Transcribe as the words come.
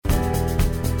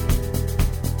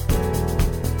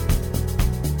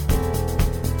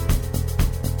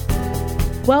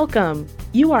Welcome.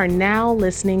 You are now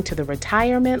listening to the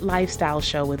Retirement Lifestyle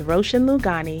Show with Roshan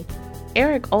Lugani,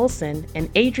 Eric Olson, and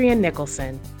Adrian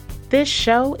Nicholson. This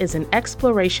show is an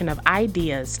exploration of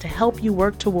ideas to help you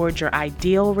work towards your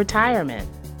ideal retirement.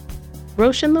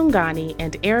 Roshan Lugani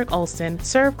and Eric Olson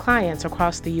serve clients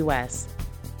across the U.S.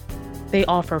 They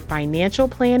offer financial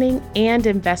planning and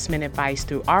investment advice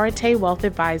through Arete Wealth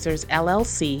Advisors,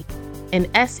 LLC, an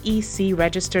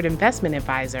SEC-registered investment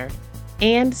advisor,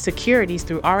 and securities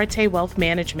through Arete Wealth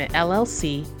Management,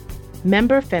 LLC,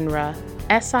 member FINRA,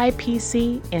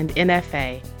 SIPC, and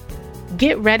NFA.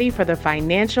 Get ready for the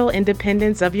financial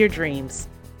independence of your dreams.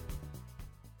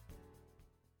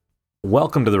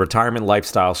 Welcome to the Retirement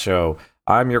Lifestyle Show.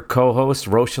 I'm your co-host,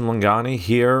 Roshan Lugani,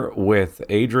 here with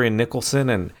Adrian Nicholson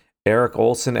and Eric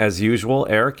Olson as usual.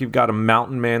 Eric, you've got a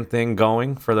Mountain Man thing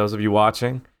going for those of you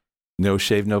watching. No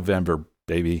Shave November,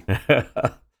 baby.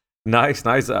 Nice.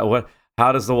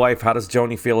 How does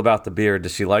Joni feel about the beard?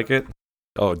 Does she like it?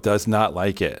 Oh, does not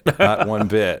like it. Not one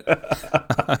bit.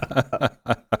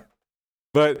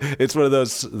 But it's one of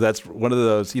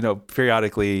those,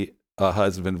 periodically a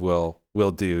husband will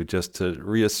do just to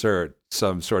reassert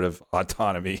some sort of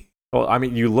autonomy. Well, I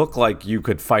mean, you look like you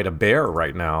could fight a bear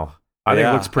right now. I think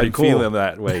it looks pretty cool. I feel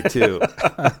that way too.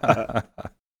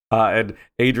 And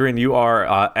Adrian, you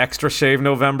are extra shave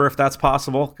November, if that's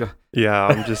possible. Yeah,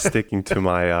 I'm just sticking to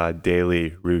my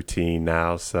daily routine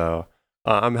now, so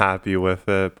I'm happy with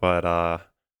it. But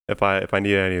if I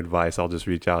need any advice, I'll just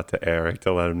reach out to Eric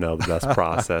to let him know the best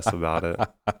process about it.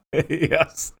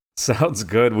 Yes, sounds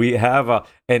good. We have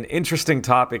an interesting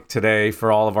topic today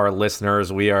for all of our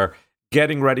listeners. We are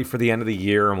getting ready for the end of the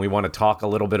year, and we want to talk a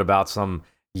little bit about some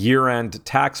year-end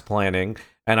tax planning.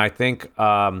 And I think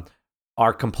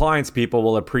our compliance people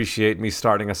will appreciate me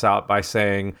starting us out by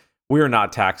saying, we are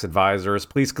not tax advisors.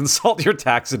 Please consult your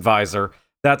tax advisor.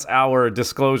 That's our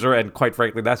disclosure. And quite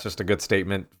frankly, that's just a good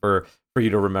statement for you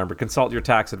to remember. Consult your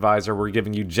tax advisor. We're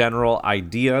giving you general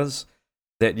ideas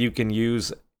that you can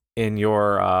use in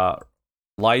your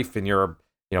life, in your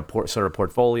sort of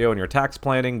portfolio and your tax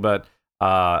planning. But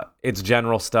it's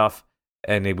general stuff.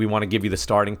 And we want to give you the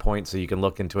starting point so you can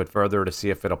look into it further to see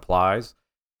if it applies.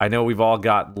 I know we've all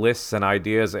got lists and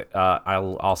ideas.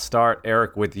 I'll start,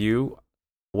 Eric, with you.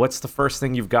 What's the first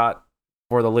thing you've got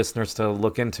for the listeners to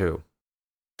look into?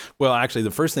 Well, actually,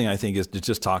 the first thing I think is to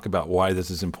just talk about why this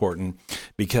is important,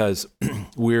 because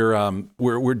we're going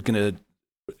to,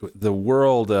 the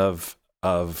world of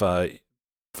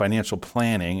financial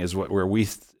planning is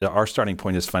our starting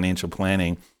point is financial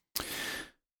planning.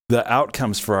 The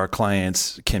outcomes for our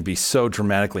clients can be so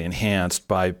dramatically enhanced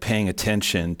by paying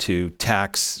attention to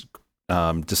tax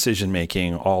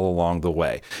decision-making all along the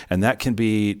way. And that can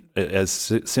be as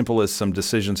simple as some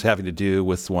decisions having to do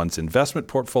with one's investment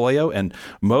portfolio. And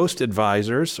most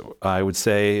advisors, I would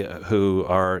say, who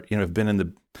are, have been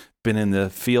in the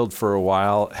field for a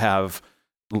while, have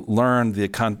learned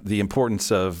the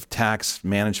importance of tax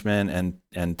management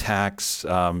and tax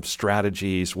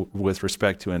strategies with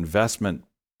respect to investment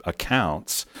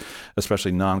accounts,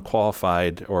 especially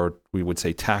non-qualified, or we would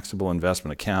say taxable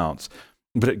investment accounts,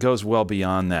 but it goes well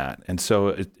beyond that. And so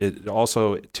it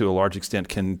also, to a large extent,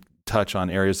 can touch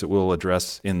on areas that we'll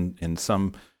address in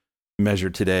some measure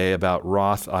today about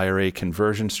Roth IRA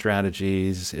conversion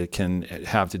strategies. It can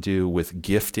have to do with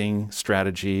gifting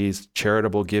strategies,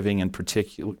 charitable giving in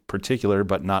particular,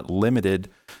 but not limited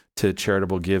to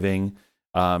charitable giving.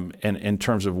 And in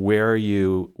terms of where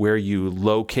you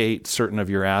locate certain of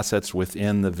your assets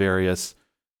within the various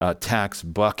tax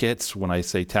buckets. When I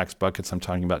say tax buckets, I'm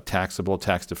talking about taxable,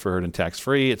 tax deferred, and tax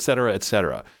free, et cetera, et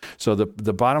cetera. So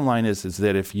the bottom line is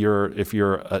that if you're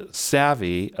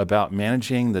savvy about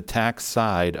managing the tax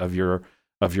side of your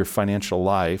financial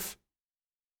life,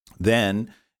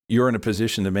 then you're in a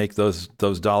position to make those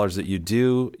dollars that you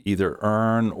do either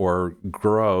earn or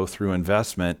grow through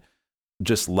investment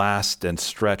just last and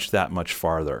stretch that much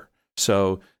farther.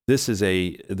 So this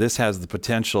has the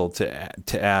potential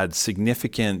to add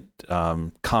significant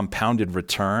compounded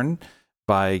return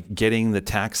by getting the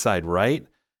tax side right,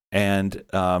 and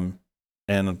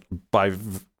by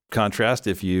contrast,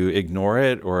 if you ignore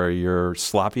it or you're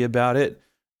sloppy about it,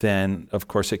 then of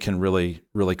course it can really,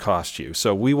 really cost you.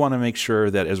 So we want to make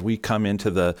sure that as we come into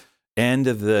the end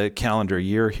of the calendar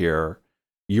year here,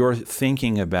 you're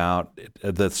thinking about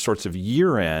the sorts of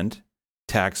year-end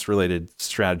tax-related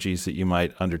strategies that you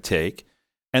might undertake.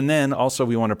 And then also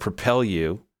we want to propel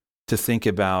you to think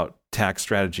about tax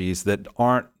strategies that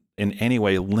aren't in any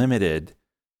way limited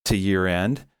to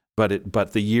year-end,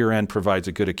 but the year end provides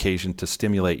a good occasion to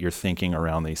stimulate your thinking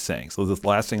around these things. So the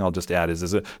last thing I'll just add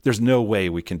is there's no way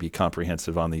we can be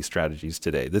comprehensive on these strategies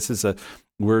today.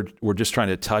 We're just trying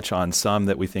to touch on some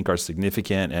that we think are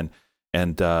significant,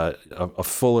 and a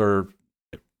fuller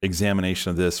examination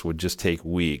of this would just take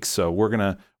weeks. So we're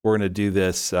gonna do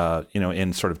this,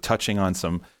 in sort of touching on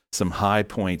some high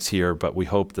points here, but we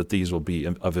hope that these will be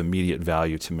of immediate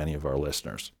value to many of our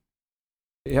listeners.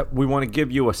 Yep, we want to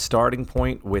give you a starting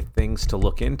point with things to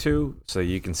look into, so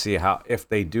you can see how if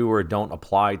they do or don't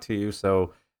apply to you.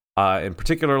 So, and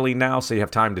particularly now, so you have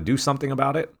time to do something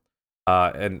about it.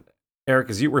 And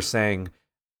Eric, as you were saying,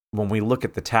 when we look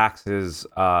at the taxes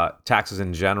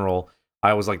in general, I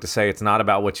always like to say it's not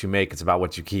about what you make; it's about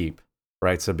what you keep,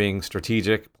 right? So, being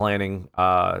strategic, planning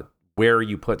where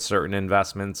you put certain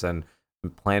investments, and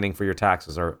planning for your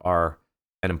taxes are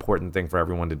an important thing for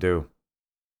everyone to do.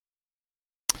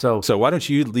 So why don't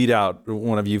you lead out,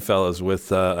 one of you fellows,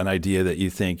 with an idea that you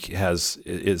think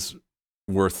is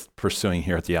worth pursuing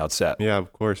here at the outset? Yeah,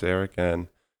 of course, Eric. And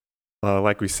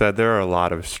like we said, there are a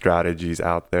lot of strategies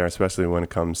out there, especially when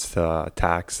it comes to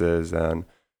taxes, and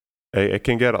it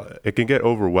can get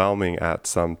overwhelming at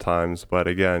some times. But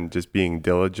again, just being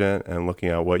diligent and looking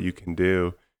at what you can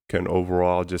do can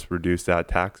overall just reduce that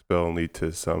tax bill and lead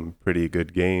to some pretty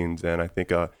good gains. And I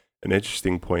think an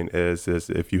interesting point is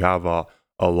if you have a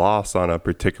loss on a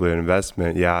particular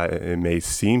investment, it may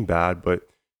seem bad, but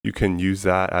you can use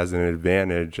that as an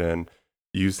advantage and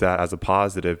use that as a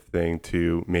positive thing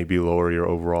to maybe lower your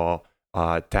overall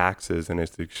taxes. And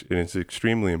it's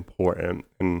extremely important.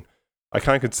 And I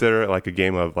kind of consider it like a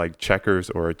game of like checkers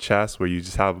or a chess, where you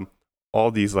just have all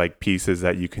these like pieces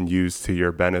that you can use to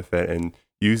your benefit, and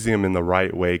using them in the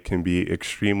right way can be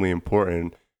extremely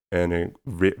important and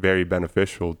very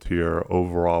beneficial to your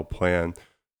overall plan.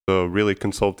 So really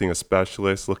consulting a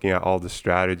specialist, looking at all the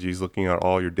strategies, looking at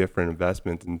all your different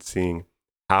investments, and seeing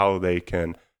how they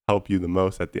can help you the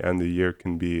most at the end of the year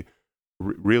can be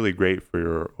really great for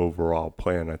your overall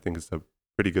plan. I think it's a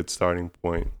pretty good starting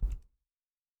point.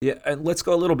 Yeah, and let's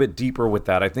go a little bit deeper with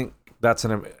that. I think that's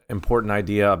an important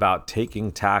idea about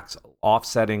taking tax,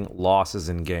 offsetting losses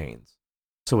and gains.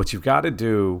 So what you've got to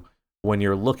do when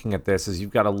you're looking at this is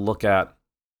you've got to look at,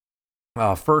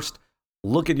 first,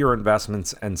 look at your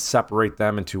investments and separate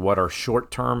them into what are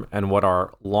short-term and what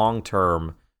are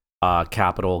long-term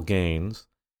capital gains,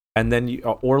 and then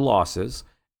or losses.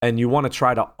 And you want to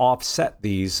try to offset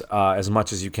these as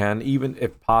much as you can, even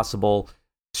if possible,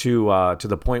 to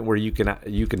the point where you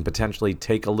can potentially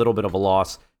take a little bit of a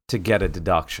loss to get a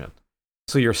deduction.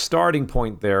 So your starting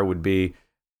point there would be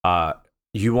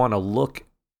you want to look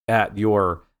at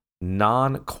your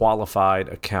non-qualified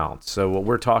accounts. So what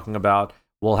we're talking about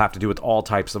will have to do with all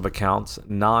types of accounts.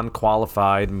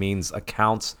 Non-qualified means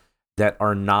accounts that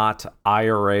are not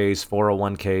IRAs,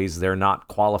 401ks. They're not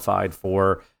qualified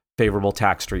for favorable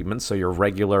tax treatment. So your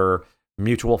regular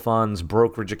mutual funds,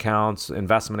 brokerage accounts,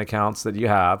 investment accounts that you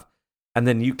have. And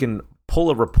then you can pull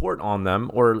a report on them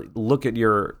or look at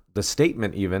the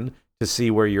statement even to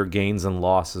see where your gains and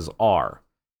losses are.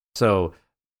 So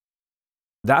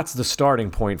that's the starting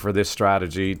point for this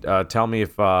strategy. Tell me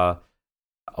if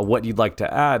what you'd like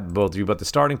to add, both of you, but the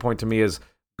starting point to me is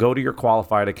go to your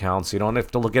qualified accounts. You don't have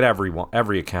to look at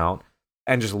every account,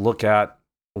 and just look at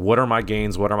what are my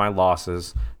gains, what are my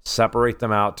losses, separate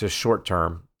them out to short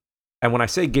term. And when I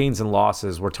say gains and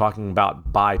losses, we're talking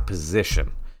about by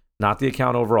position, not the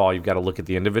account overall. You've got to look at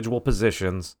the individual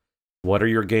positions. What are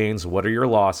your gains? What are your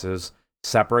losses?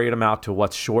 Separate them out to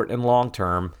what's short and long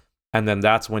term. And then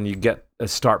that's when you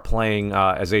start playing,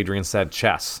 as Adrian said,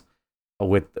 chess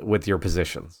with your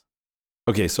positions.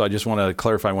 Okay, so I just want to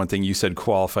clarify one thing. You said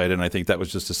qualified, and I think that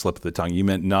was just a slip of the tongue. You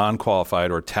meant non-qualified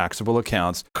or taxable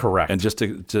accounts. Correct. And just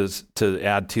to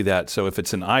add to that, so if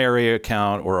it's an IRA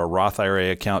account or a Roth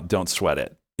IRA account, don't sweat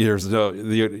it. You're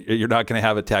not going to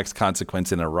have a tax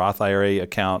consequence in a Roth IRA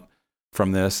account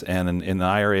from this, and in an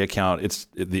IRA account, it's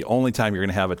the only time you're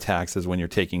going to have a tax is when you're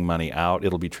taking money out.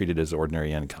 It'll be treated as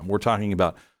ordinary income. We're talking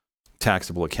about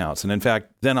taxable accounts, and in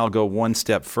fact, then I'll go one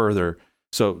step further.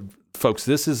 So, folks,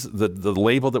 this is the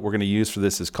label that we're going to use for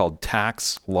this is called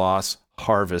tax loss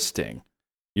harvesting.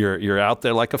 You're out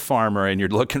there like a farmer, and you're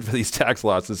looking for these tax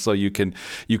losses so you can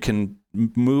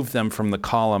move them from the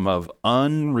column of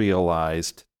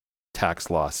unrealized tax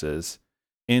losses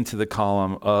into the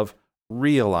column of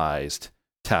realized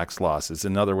tax losses.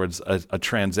 In other words, a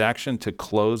transaction to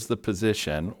close the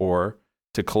position or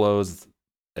to close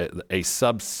a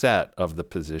subset of the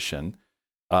position,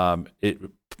 it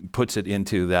puts it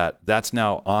into that's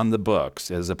now on the books,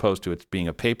 as opposed to it being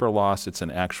a paper loss, it's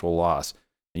an actual loss.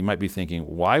 You might be thinking,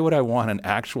 why would I want an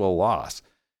actual loss?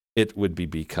 It would be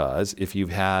because if you've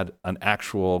had an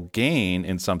actual gain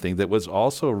in something that was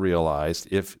also realized,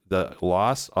 if the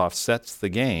loss offsets the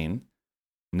gain,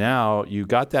 now you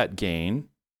got that gain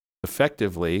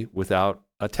effectively without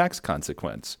a tax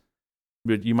consequence.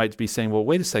 But you might be saying, well,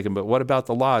 wait a second, but what about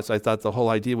the loss? I thought the whole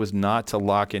idea was not to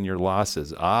lock in your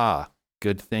losses.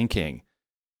 Good thinking.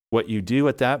 What you do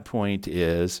at that point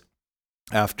is,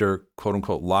 after quote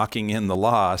unquote locking in the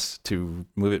loss to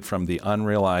move it from the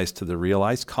unrealized to the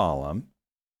realized column,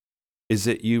 is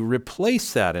that you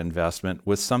replace that investment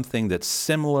with something that's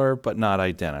similar but not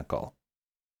identical.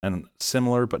 And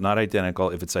similar but not identical,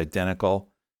 if it's identical,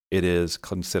 it is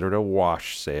considered a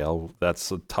wash sale.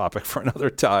 That's a topic for another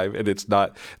time. And it's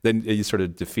not, then you sort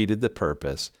of defeated the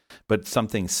purpose. But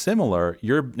something similar,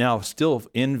 you're now still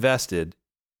invested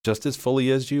just as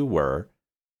fully as you were.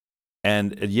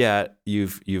 And yet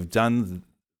you've done,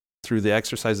 through the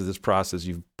exercise of this process,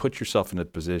 you've put yourself in a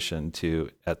position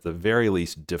to, at the very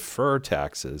least, defer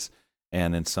taxes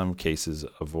and in some cases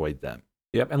avoid them.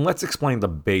 Yep, and let's explain the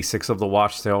basics of the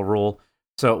wash sale rule.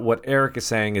 So what Eric is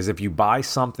saying is if you buy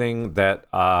something that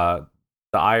the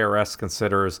IRS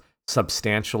considers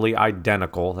substantially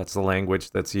identical, that's the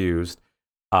language that's used,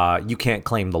 you can't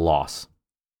claim the loss.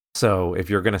 So if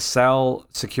you're going to sell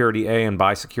security A and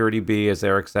buy security B, as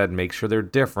Eric said, make sure they're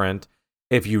different.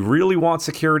 If you really want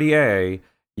security A,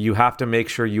 you have to make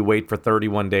sure you wait for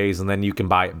 31 days and then you can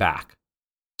buy it back.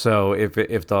 So if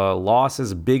the loss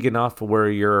is big enough where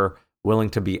you're willing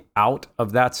to be out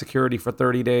of that security for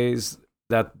 30 days,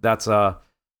 that's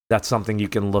something you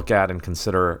can look at and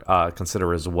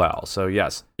consider as well. So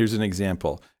yes. Here's an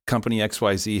example. Company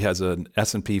XYZ has an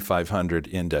S&P 500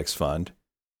 index fund.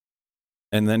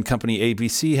 And then company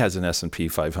ABC has an S&P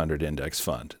 500 index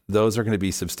fund. Those are going to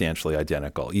be substantially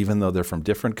identical. Even though they're from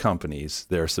different companies,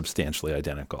 they're substantially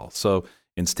identical. So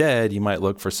instead, you might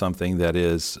look for something that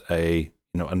is a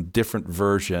different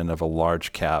version of a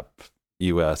large cap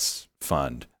US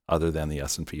fund other than the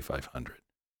S&P 500.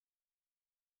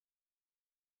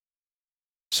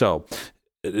 So,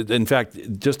 in fact,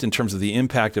 just in terms of the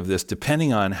impact of this,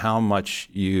 depending on how much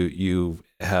you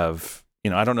have,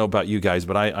 I don't know about you guys,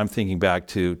 but I'm thinking back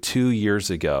to 2 years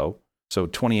ago. So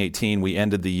 2018, we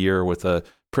ended the year with a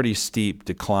pretty steep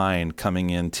decline coming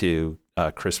into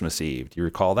Christmas Eve. Do you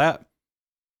recall that?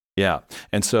 Yeah.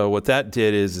 And so what that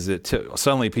did is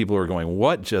suddenly people were going,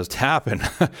 what just happened?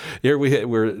 Here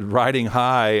we're riding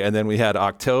high, and then we had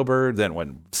October, then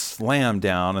went slam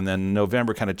down, and then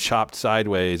November kind of chopped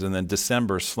sideways, and then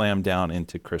December slammed down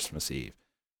into Christmas Eve.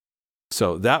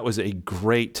 So that was a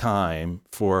great time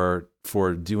for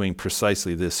doing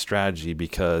precisely this strategy,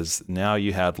 because now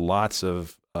you had lots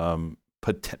of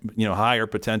higher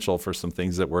potential for some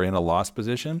things that were in a loss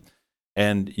position,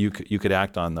 and you could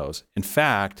act on those. In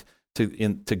fact,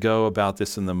 to go about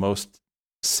this in the most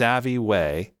savvy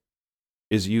way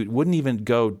is you wouldn't even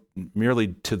go merely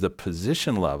to the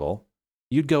position level.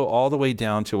 You'd go all the way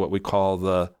down to what we call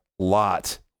the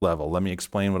lot level. Let me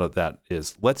explain what that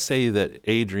is. Let's say that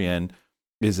Adrian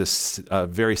is a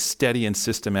very steady and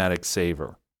systematic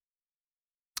saver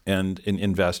and an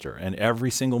investor. And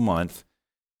every single month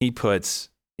he puts,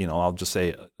 I'll just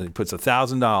say he puts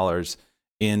 $1,000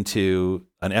 into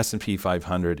an S&P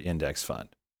 500 index fund.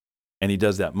 And he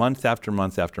does that month after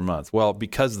month after month. Well,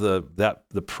 because the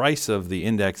price of the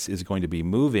index is going to be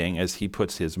moving as he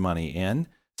puts his money in,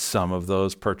 some of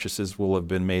those purchases will have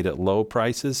been made at low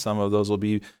prices. Some of those will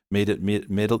be made at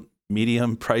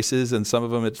medium prices, and some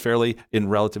of them at fairly, in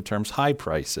relative terms, high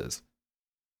prices.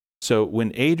 So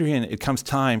when it comes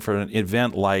time for an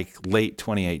event like late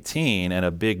 2018 and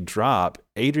a big drop,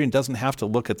 Adrian doesn't have to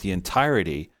look at the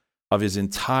entirety of his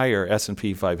entire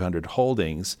S&P 500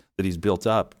 holdings that he's built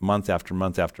up month after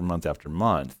month after month after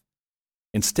month.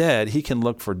 Instead, he can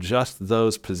look for just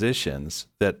those positions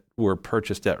that were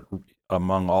purchased at,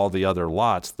 among all the other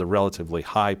lots, the relatively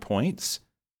high points.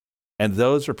 And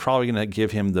those are probably going to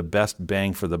give him the best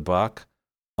bang for the buck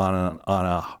on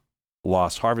a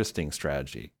loss harvesting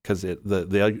strategy, because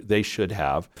they should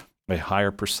have a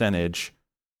higher percentage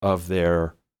of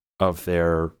their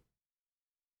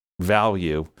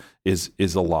value is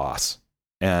a loss.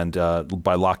 And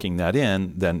by locking that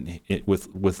in, then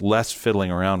with less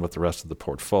fiddling around with the rest of the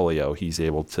portfolio, he's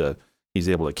able to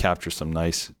capture some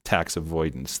nice tax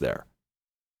avoidance there.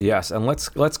 Yes, and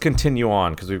let's continue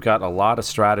on, because we've got a lot of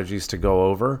strategies to go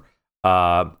over.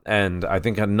 And I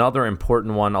think another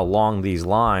important one along these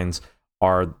lines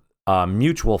are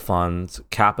mutual funds,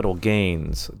 capital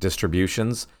gains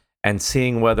distributions, and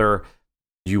seeing whether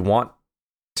you want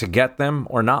to get them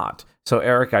or not. So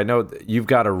Eric, I know you've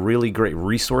got a really great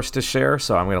resource to share,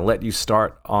 so I'm going to let you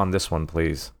start on this one,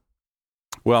 please.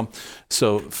 Well,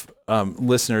 so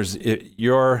listeners,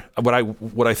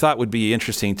 what I thought would be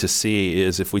interesting to see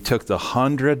is if we took the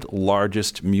 100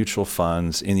 largest mutual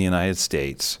funds in the United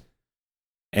States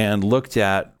and looked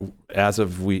at, as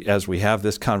we have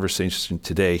this conversation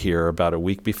today here about a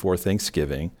week before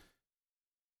Thanksgiving,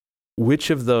 which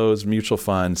of those mutual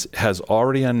funds has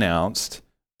already announced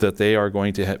that they are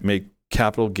going to make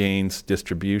capital gains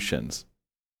distributions?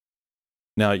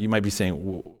 Now, you might be saying,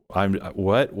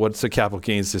 what? What's a capital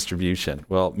gains distribution?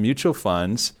 Well, mutual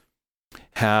funds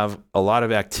have a lot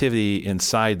of activity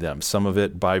inside them, some of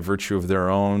it by virtue of their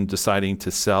own deciding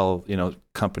to sell,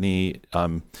 company,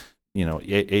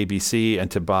 ABC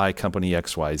and to buy company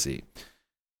XYZ.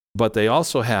 But they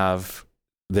also have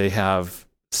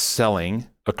selling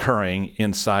occurring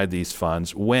inside these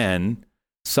funds when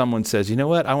someone says, you know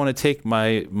what, I want to take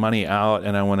my money out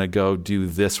and I want to go do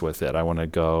this with it. I want to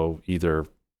go either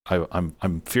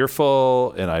I'm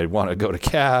fearful and I want to go to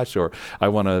cash, or I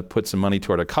want to put some money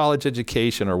toward a college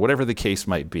education, or whatever the case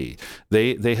might be.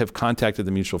 They have contacted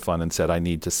the mutual fund and said, I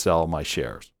need to sell my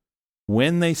shares.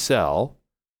 When they sell,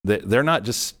 they're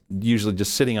not usually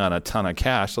just sitting on a ton of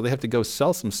cash, so they have to go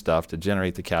sell some stuff to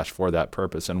generate the cash for that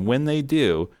purpose. And when they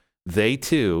do, they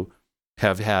too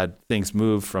have had things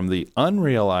move from the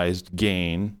unrealized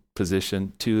gain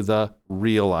position to the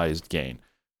realized gain.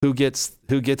 Who gets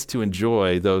to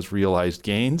enjoy those realized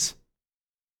gains?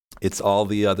 It's all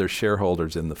the other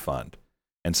shareholders in the fund.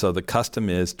 And so the custom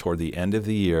is toward the end of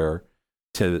the year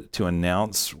to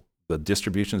announce the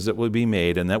distributions that will be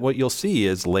made. And that what you'll see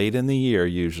is late in the year,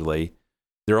 usually,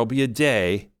 there will be a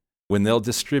day when they'll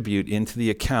distribute into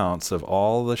the accounts of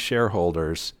all the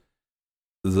shareholders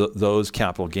those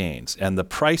capital gains. And the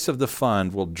price of the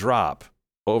fund will drop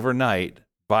overnight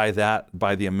by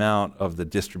the amount of the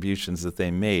distributions that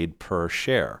they made per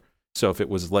share. So if it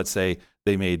was, let's say,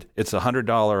 it's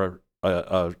 $100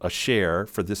 a share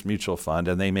for this mutual fund,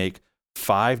 and they make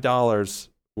 $5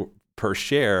 per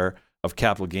share of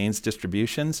capital gains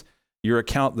distributions, your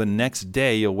account the next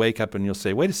day, you'll wake up and you'll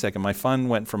say, wait a second, my fund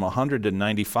went from 100 to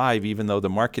 95 even though the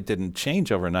market didn't change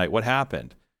overnight. What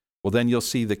happened? Well, then you'll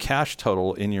see the cash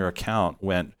total in your account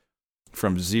went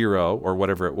from zero or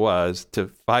whatever it was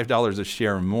to $5 a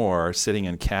share more sitting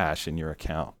in cash in your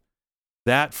account.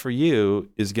 That for you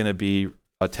is going to be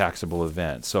a taxable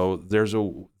event. So there's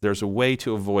a way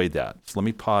to avoid that. So let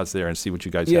me pause there and see what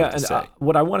you guys have to say.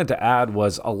 What I wanted to add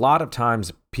was a lot of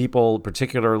times people,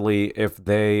 particularly if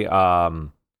they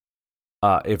are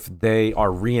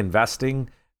reinvesting,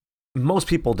 most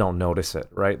people don't notice it,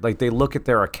 right? Like they look at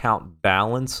their account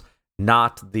balance,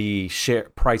 not the share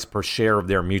price per share of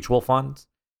their mutual funds.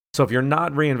 So if you're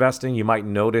not reinvesting, you might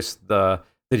notice that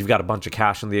you've got a bunch of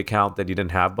cash in the account that you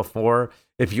didn't have before.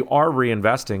 If you are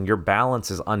reinvesting, your balance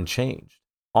is unchanged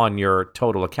on your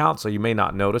total account, so you may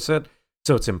not notice it.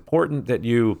 So it's important that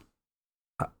you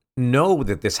know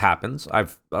that this happens.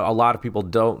 A lot of people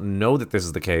don't know that this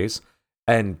is the case,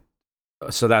 and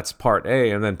so that's part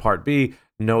A. And then part B,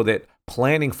 know that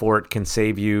planning for it can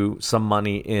save you some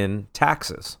money in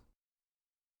taxes.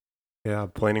 Yeah,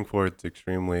 planning for it's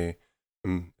extremely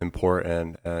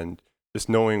important, and just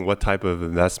knowing what type of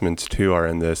investments too are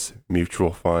in this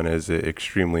mutual fund is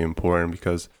extremely important,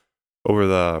 because over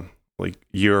the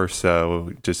year or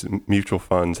so, just mutual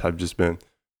funds have just been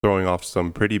throwing off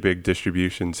some pretty big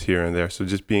distributions here and there. So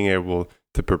just being able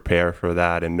to prepare for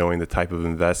that and knowing the type of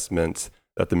investments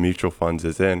that the mutual funds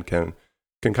is in can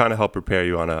kind of help prepare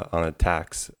you on a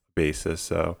tax basis.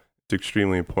 So it's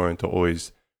extremely important to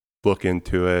always look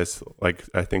into it. Like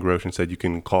I think Roshan said, you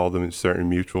can call them certain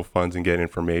mutual funds and get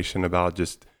information about.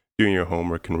 Just doing your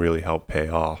homework can really help pay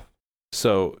off.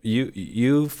 So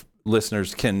you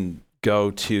listeners can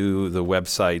go to the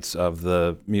websites of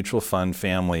the mutual fund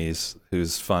families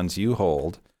whose funds you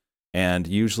hold, and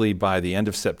usually by the end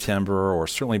of September or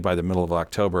certainly by the middle of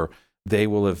October, they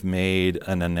will have made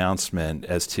an announcement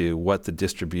as to what the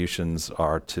distributions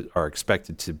are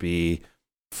expected to be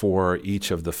for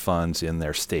each of the funds in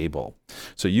their stable.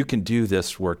 So you can do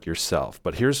this work yourself.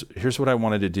 But here's what I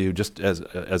wanted to do, just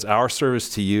as our service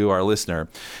to you, our listener,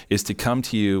 is to come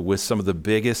to you with some of the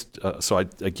biggest. I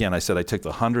said I took the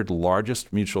 100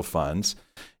 largest mutual funds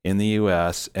in the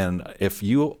U.S., and if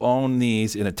you own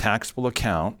these in a taxable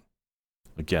account,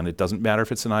 again, it doesn't matter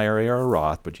if it's an IRA or a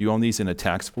Roth, but you own these in a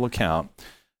taxable account.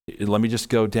 Let me just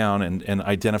go down and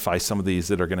identify some of these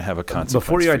that are going to have a consequence.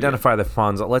 Before you identify the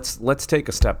funds, let's take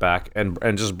a step back and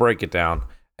just break it down.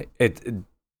 It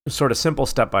sort of simple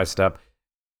step by step.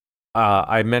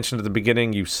 I mentioned at the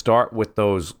beginning, you start with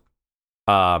those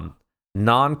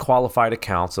non-qualified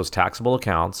accounts, those taxable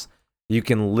accounts. You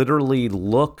can literally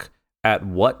look at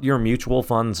what your mutual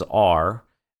funds are,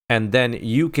 and then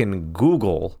you can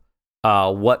Google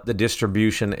what the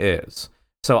distribution is.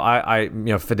 So I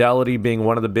Fidelity being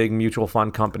one of the big mutual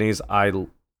fund companies, I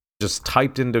just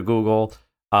typed into Google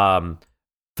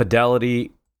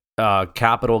Fidelity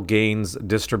capital gains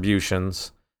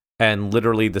distributions, and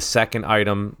literally the second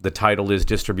item, the title is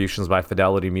Distributions by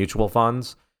Fidelity Mutual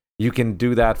Funds. You can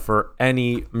do that for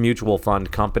any mutual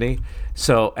fund company.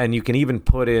 So, and you can even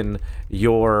put in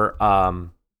your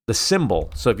the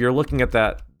symbol. So if you're looking at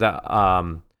that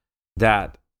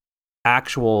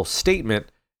actual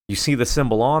statement, you see the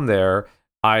symbol on there.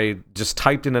 I just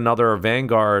typed in another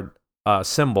Vanguard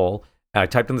symbol. I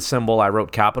typed in the symbol. I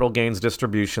wrote capital gains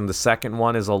distribution. The second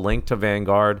one is a link to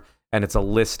Vanguard, and it's a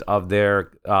list of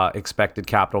their expected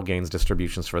capital gains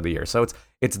distributions for the year. So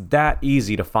it's that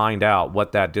easy to find out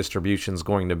what that distribution is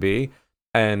going to be.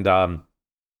 And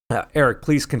Eric,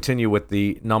 please continue with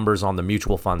the numbers on the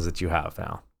mutual funds that you have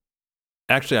now.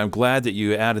 Actually, I'm glad that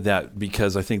you added that,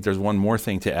 because I think there's one more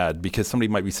thing to add, because somebody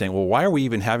might be saying, well, why are we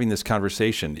even having this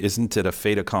conversation? Isn't it a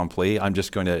fait accompli? I'm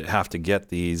just going to have to get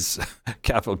these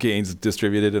capital gains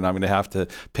distributed and I'm going to have to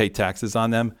pay taxes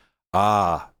on them.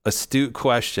 Astute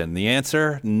question. The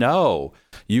answer, no.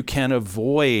 You can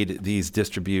avoid these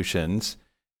distributions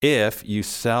if you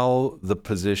sell the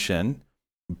position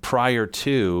prior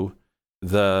to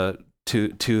the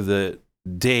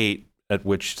date at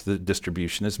which the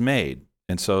distribution is made.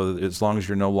 And so as long as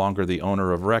you're no longer the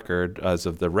owner of record as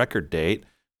of the record date,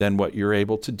 then what you're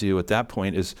able to do at that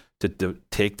point is to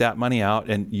take that money out,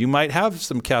 and you might have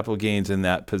some capital gains in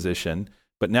that position,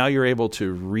 but now you're able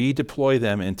to redeploy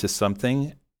them into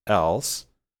something else.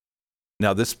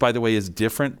 Now, this, by the way, is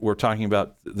different. We're talking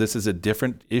about, this is a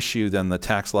different issue than the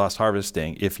tax loss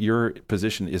harvesting. If your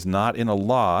position is not in a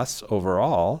loss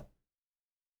overall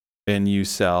and you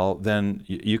sell, then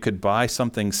you could buy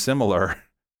something similar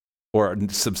or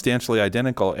substantially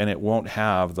identical, and it won't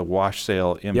have the wash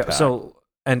sale impact. Yeah, so,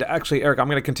 and actually, Eric, I'm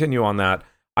going to continue on that.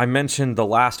 I mentioned the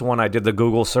last one I did the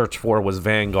Google search for was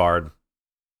Vanguard.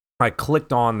 I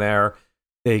clicked on there.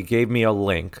 They gave me a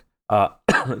link, a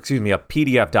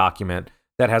PDF document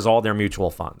that has all their mutual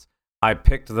funds. I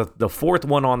picked the fourth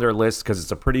one on their list because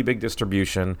it's a pretty big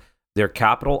distribution. Their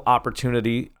Capital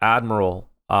Opportunity Admiral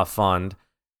Fund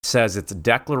says its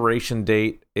declaration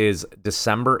date is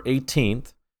December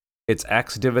 18th. Its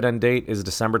ex-dividend date is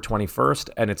December 21st,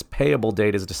 and its payable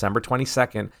date is December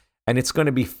 22nd, and it's going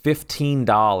to be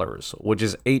 $15, which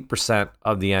is 8%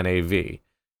 of the NAV.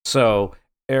 So,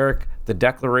 Eric, the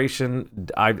declaration,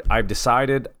 I've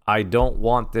decided I don't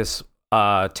want this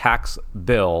tax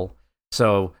bill.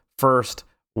 So, first,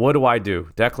 what do?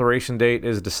 Declaration date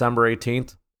is December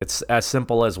 18th. It's as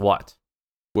simple as what?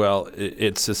 Well,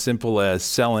 it's as simple as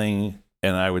selling,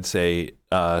 and I would say,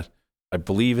 I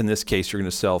believe in this case, you're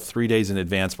going to sell 3 days in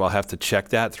advance, but I'll have to check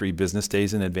that 3 business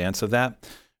days in advance of that.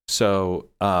 So,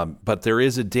 but there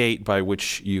is a date by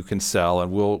which you can sell,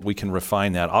 and we can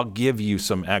refine that. I'll give you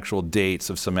some actual dates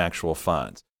of some actual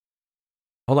funds.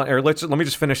 Hold on, Eric. Let me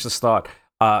just finish this thought.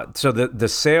 So the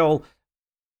sale,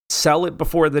 sell it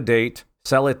before the date,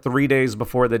 sell it 3 days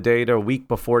before the date, or a week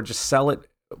before. Just sell it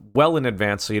well in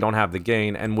advance so you don't have the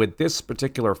gain. And with this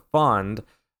particular fund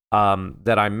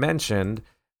that I mentioned,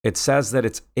 it says that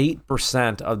it's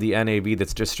 8% of the NAV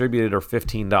that's distributed, or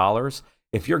 $15.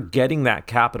 If you're getting that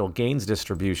capital gains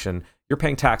distribution, you're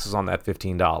paying taxes on that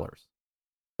 $15.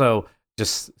 So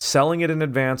just selling it in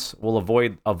advance will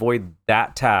avoid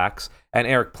that tax. And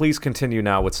Eric, please continue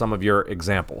now with some of your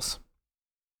examples.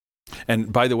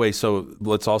 And by the way, so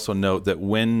let's also note that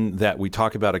when we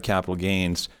talk about a capital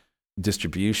gains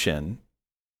distribution,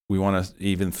 we want to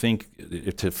even think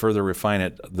to further refine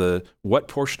it, what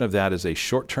portion of that is a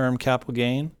short-term capital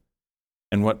gain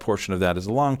and what portion of that is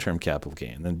a long-term capital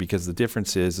gain. And because the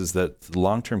difference is that the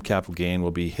long-term capital gain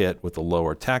will be hit with a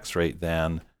lower tax rate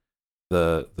than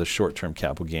the short-term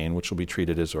capital gain, which will be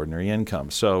treated as ordinary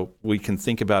income. So we can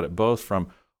think about it both from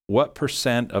what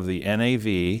percent of the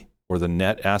NAV or the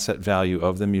net asset value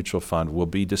of the mutual fund will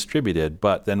be distributed,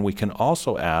 but then we can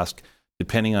also ask,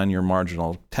 depending on your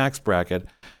marginal tax bracket,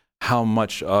 how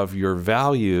much of your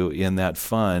value in that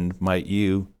fund might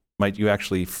you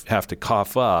actually have to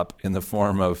cough up in the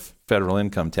form of federal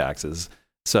income taxes.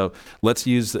 So let's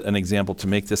use an example to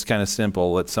make this kind of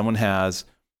simple. Let someone has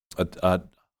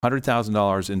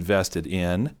 $100,000 invested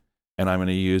in, and I'm going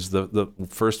to use the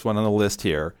first one on the list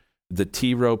here, the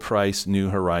T. Rowe Price New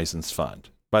Horizons Fund.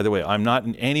 By the way, I'm not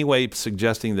in any way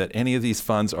suggesting that any of these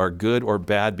funds are good or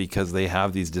bad because they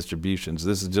have these distributions.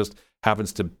 This is just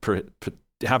happens to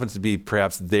happens to be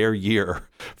perhaps their year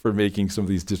for making some of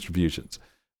these distributions.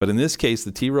 But in this case,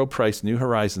 the T. Rowe Price New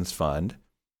Horizons Fund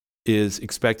is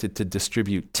expected to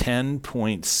distribute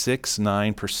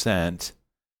 10.69%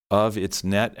 of its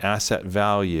net asset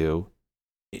value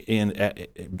in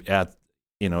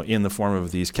the form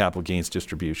of these capital gains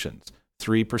distributions.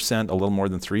 3%, a little more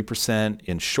than 3%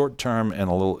 in short term,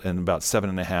 and about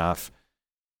 7.5%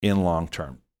 in long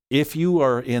term. If you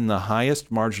are in the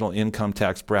highest marginal income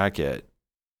tax bracket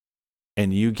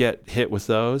and you get hit with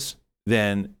those,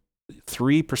 then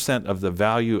 3% of the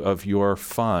value of your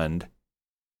fund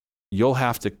you'll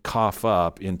have to cough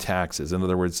up in taxes. In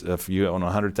other words, if you own a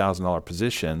 $100,000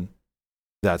 position,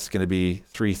 that's going to be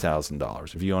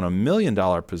 $3,000. If you own a $1 million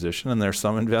position, and there's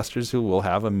some investors who will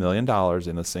have $1 million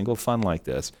in a single fund like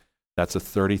this, that's a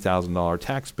 $30,000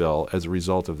 tax bill as a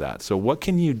result of that. So what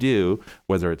can you do,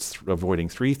 whether it's avoiding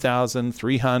 $3,000,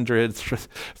 $300,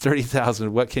 $30,000,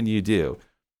 what can you do?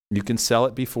 You can sell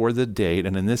it before the date,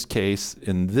 and in this case,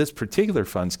 in this particular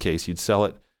fund's case, you'd sell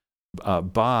it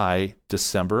by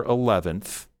December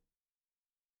 11th.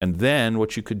 And then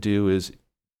what you could do is,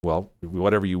 well,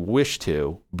 whatever you wish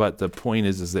to, but the point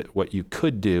is that what you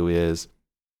could do is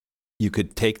you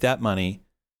could take that money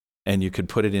and you could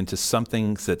put it into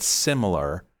something that's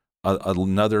similar,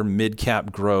 another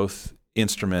mid-cap growth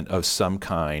instrument of some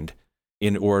kind,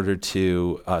 in order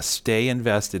to stay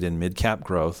invested in mid-cap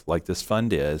growth like this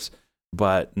fund is,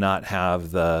 but not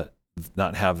have the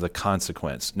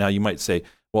consequence. Now you might say,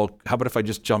 well, how about if I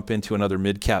just jump into another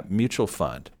mid-cap mutual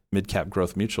fund, mid-cap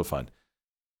growth mutual fund?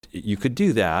 You could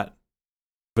do that,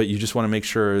 but you just want to make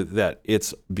sure that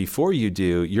it's before you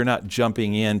do, you're not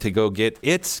jumping in to go get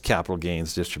its capital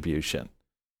gains distribution.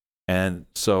 And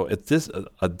so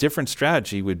a different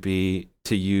strategy would be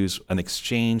to use an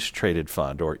exchange traded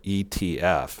fund, or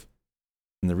ETF.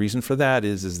 And the reason for that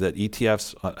is that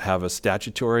ETFs have a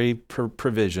statutory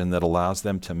provision that allows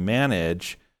them to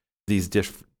manage these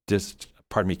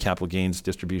capital gains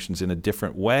distributions in a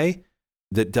different way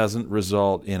that doesn't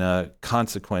result in a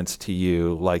consequence to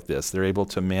you like this. They're able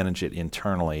to manage it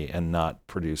internally and not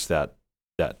produce that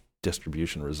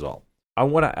distribution result. I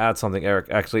want to add something, Eric,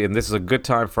 actually, and this is a good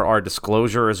time for our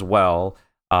disclosure as well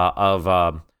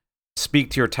of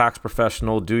speak to your tax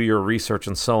professional, do your research,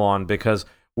 and so on, because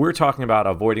we're talking about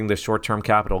avoiding the short-term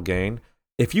capital gain.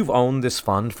 If you've owned this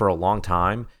fund for a long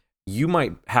time, you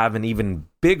might have an even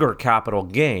bigger capital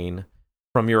gain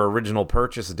from your original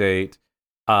purchase date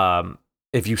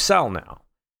if you sell now.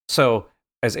 So,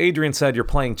 as Adrian said, you're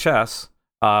playing chess.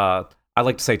 I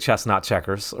like to say chess, not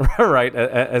checkers, right?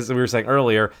 As we were saying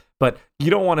earlier. But you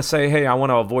don't want to say, hey, I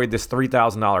want to avoid this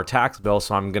 $3,000 tax bill,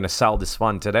 so I'm going to sell this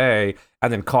fund today,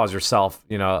 and then cause yourself,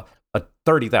 a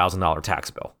 $30,000 tax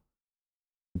bill.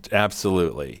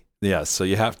 Absolutely. Yes. So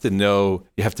you have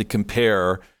to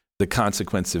compare the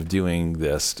consequence of doing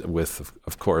this with,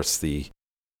 of course, the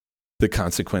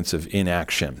consequence of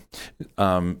inaction.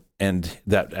 And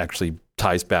that actually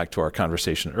ties back to our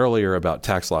conversation earlier about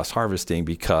tax loss harvesting,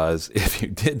 because if you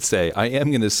did say, I am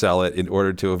going to sell it in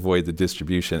order to avoid the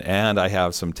distribution, and I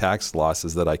have some tax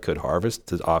losses that I could harvest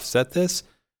to offset this,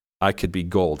 I could be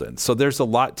golden. So there's a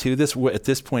lot to this. At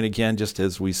this point, again, just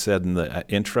as we said in the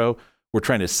intro, we're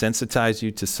trying to sensitize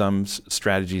you to some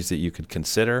strategies that you could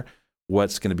consider.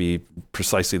 What's going to be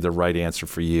precisely the right answer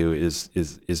for you is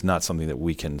not something that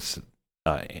we can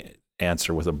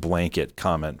answer with a blanket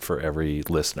comment for every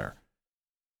listener.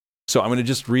 So I'm going to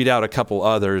just read out a couple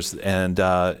others, and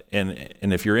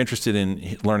if you're interested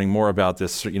in learning more about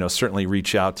this, certainly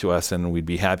reach out to us, and we'd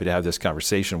be happy to have this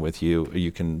conversation with you.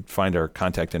 You can find our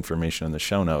contact information in the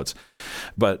show notes.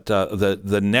 But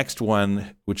the next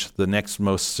one, the next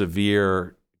most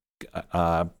severe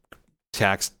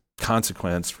tax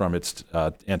consequence from its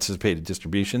anticipated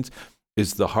distributions,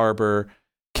 is the Harbor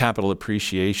Capital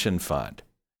Appreciation Fund.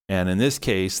 And in this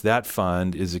case, that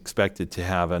fund is expected to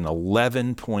have an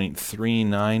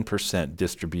 11.39%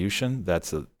 distribution.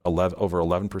 That's over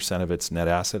 11% of its net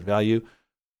asset value.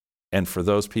 And for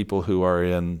those people who are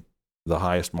in the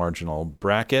highest marginal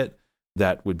bracket,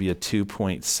 that would be a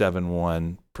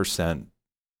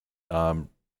 2.71%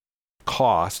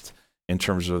 cost in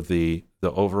terms of the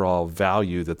overall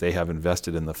value that they have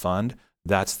invested in the fund.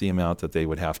 That's the amount that they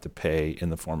would have to pay in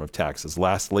the form of taxes.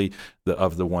 Lastly,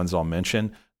 of the ones I'll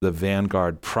mention, the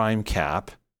Vanguard Prime Cap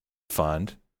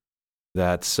Fund,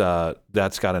 that's got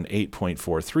an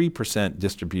 8.43%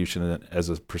 distribution as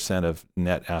a percent of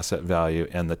net asset value,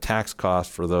 and the tax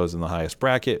cost for those in the highest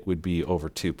bracket would be over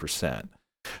 2%.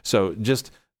 So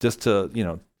just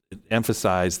to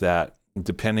emphasize that,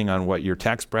 depending on what your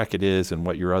tax bracket is and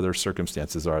what your other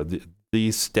circumstances are,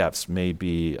 these steps may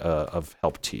be of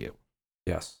help to you.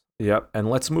 Yes. Yep. And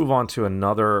let's move on to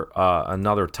another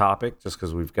topic, just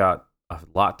because we've got a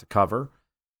lot to cover.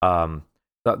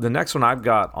 The next one I've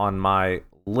got on my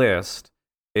list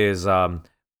is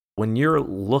when you're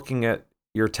looking at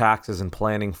your taxes and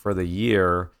planning for the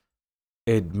year,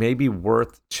 it may be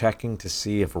worth checking to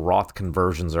see if Roth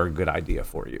conversions are a good idea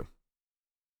for you.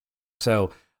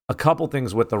 So a couple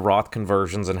things with the Roth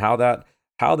conversions and how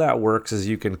that works is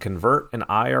you can convert an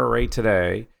IRA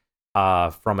today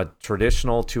from a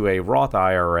traditional to a Roth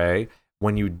IRA.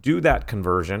 When you do that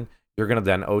conversion, you're going to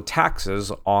then owe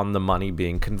taxes on the money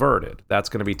being converted. That's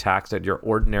going to be taxed at your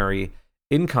ordinary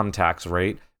income tax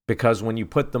rate, because when you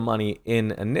put the money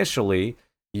in initially,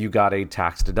 you got a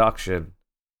tax deduction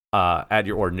at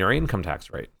your ordinary income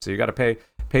tax rate. So you got to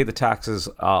pay the taxes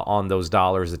on those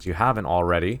dollars that you haven't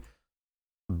already.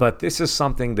 But this is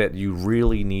something that you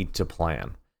really need to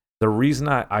plan. The reason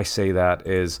I say that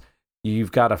is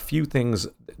you've got a few things.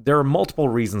 There are multiple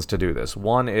reasons to do this.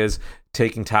 One is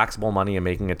taking taxable money and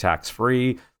making it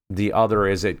tax-free. The other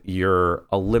is that you're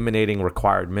eliminating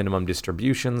required minimum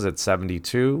distributions at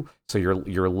 72, so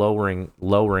you're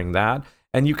lowering that.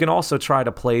 And you can also try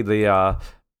to play the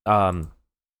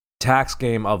tax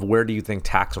game of where do you think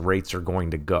tax rates are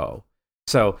going to go.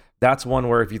 So that's one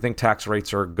where if you think tax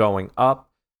rates are going up,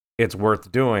 it's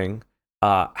worth doing.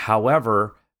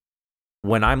 However,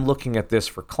 when I'm looking at this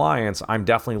for clients, I'm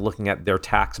definitely looking at their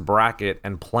tax bracket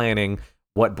and planning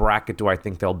what bracket do I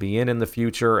think they'll be in the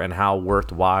future and how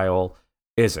worthwhile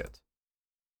is it.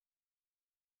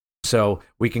 So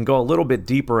we can go a little bit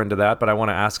deeper into that, but I want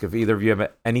to ask if either of you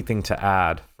have anything to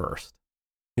add first.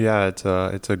 Yeah,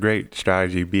 it's a great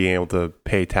strategy being able to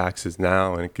pay taxes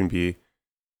now, and it can be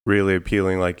really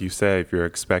appealing, like you say, if you're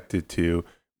expected to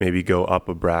maybe go up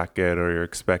a bracket or you're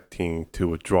expecting to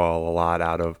withdraw a lot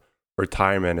out of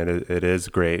retirement. It is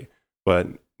great, but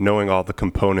knowing all the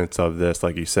components of this,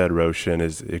 like you said, Roshan,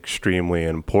 is extremely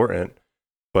important,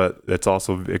 but it's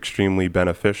also extremely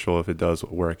beneficial if it does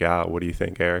work out. What do you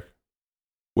think, Eric?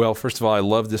 Well, first of all, I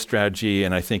love this strategy,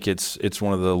 and I think it's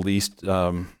one of the least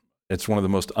it's one of the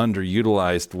most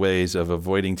underutilized ways of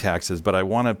avoiding taxes. But I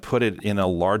want to put it in a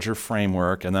larger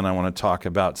framework, and then I want to talk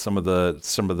about some of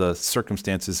the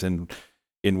circumstances in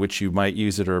which you might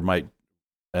use it or might,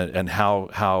 and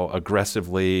how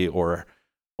aggressively or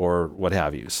what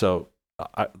have you. So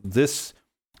this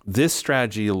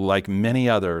strategy, like many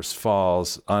others,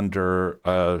 falls under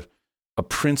a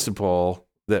principle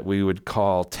that we would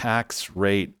call tax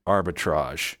rate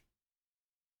arbitrage.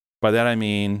 By that I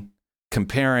mean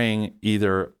comparing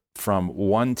either from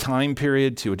one time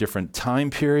period to a different time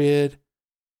period,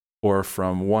 or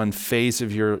from one phase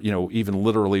of your, even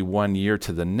literally 1 year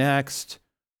to the next,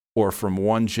 or from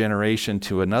one generation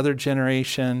to another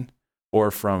generation,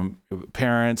 or from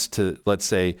parents to, let's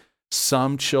say,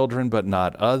 some children but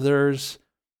not others.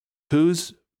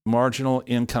 Whose marginal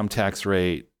income tax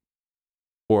rate,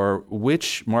 or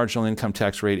which marginal income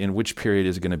tax rate in which period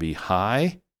is going to be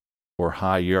high or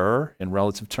higher in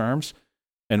relative terms,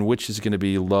 and which is going to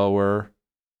be lower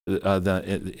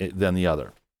than the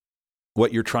other.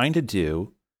 What you're trying to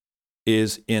do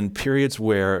is, in periods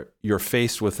where you're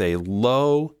faced with a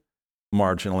low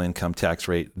marginal income tax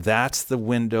rate, that's the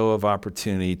window of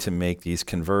opportunity to make these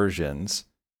conversions,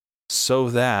 so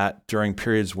that during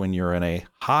periods when you're in a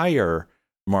higher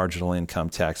marginal income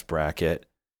tax bracket,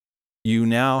 you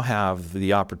now have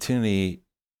the opportunity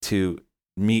to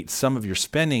meet some of your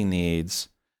spending needs,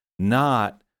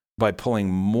 not by pulling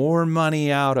more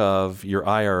money out of your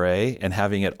IRA and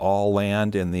having it all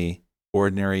land in the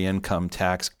ordinary income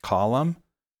tax column,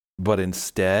 but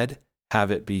instead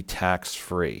have it be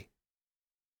tax-free.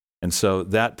 And so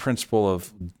that principle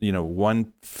of,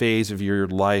 one phase of your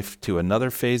life to another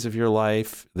phase of your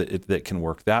life, that can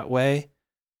work that way.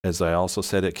 As I also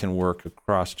said, it can work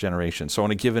across generations. So I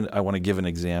want to give an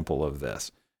example of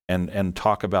this and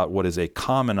talk about what is a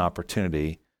common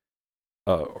opportunity,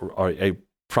 or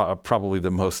probably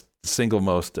the single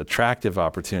most attractive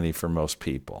opportunity for most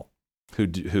people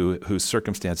whose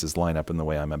circumstances line up in the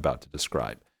way I'm about to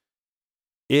describe.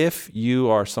 If you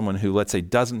are someone who, let's say,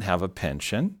 doesn't have a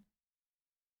pension,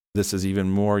 this is even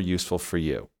more useful for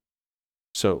you.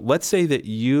 So let's say that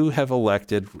you have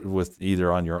elected, with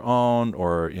either on your own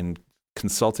or in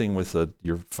consulting with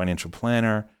your financial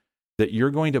planner, that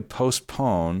you're going to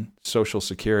postpone Social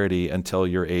Security until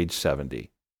you're age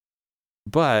 70.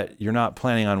 But you're not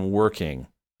planning on working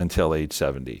until age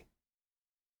 70.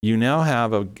 You now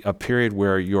have a period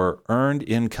where your earned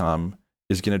income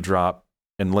is going to drop,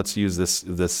 and let's use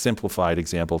this simplified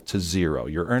example, to zero.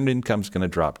 Your earned income is going to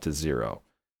drop to zero.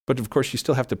 But of course, you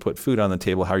still have to put food on the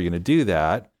table. How are you going to do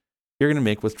that? You're going to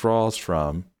make withdrawals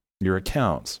from your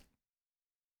accounts.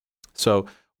 So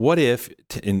what if,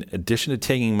 in addition to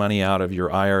taking money out of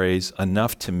your IRAs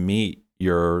enough to meet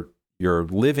your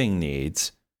living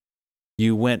needs,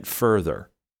 you went further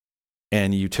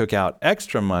and you took out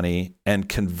extra money and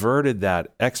converted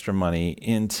that extra money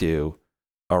into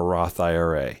a Roth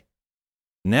IRA?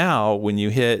 Now, when you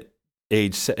hit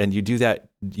age, and you do that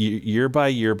year by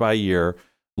year by year,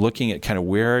 looking at kind of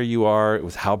where you are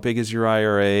with how big is your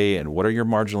IRA and what are your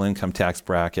marginal income tax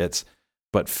brackets,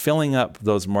 but filling up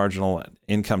those marginal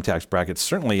income tax brackets,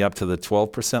 certainly up to the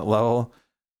 12% level,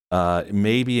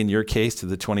 maybe in your case to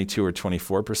the 22 or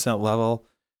 24% level,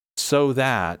 so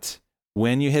that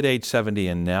when you hit age 70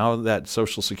 and now that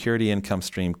Social Security income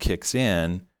stream kicks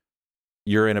in,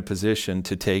 you're in a position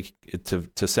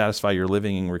to satisfy your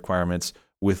living requirements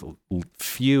with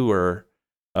fewer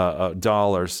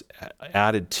dollars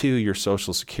added to your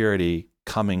Social Security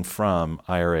coming from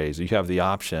IRAs. You have the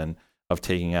option of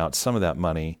taking out some of that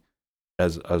money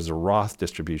as a Roth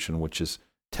distribution, which is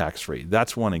tax-free.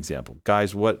 That's one example.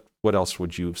 Guys, what else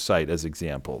would you cite as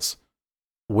examples?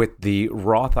 With the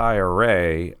Roth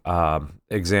IRA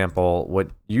example, what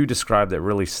you described that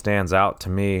really stands out to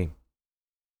me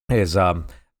is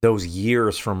those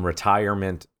years from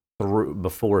retirement through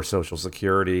before Social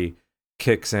Security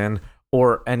kicks in,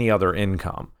 or any other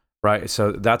income, right?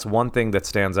 So that's one thing that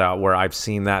stands out where I've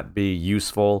seen that be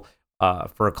useful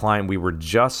for a client. We were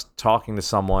just talking to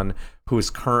someone who is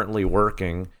currently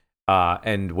working,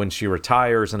 and when she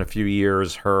retires in a few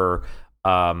years, her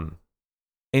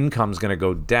income's going to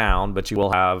go down, but she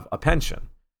will have a pension,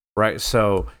 right?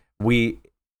 So we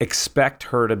expect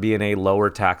her to be in a lower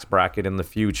tax bracket in the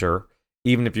future,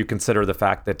 even if you consider the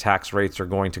fact that tax rates are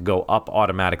going to go up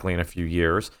automatically in a few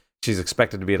years. She's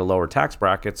expected to be at a lower tax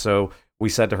bracket. So we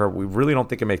said to her, we really don't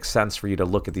think it makes sense for you to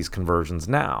look at these conversions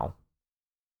now.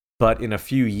 But in a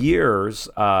few years,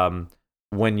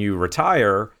 when you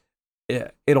retire,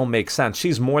 it'll make sense.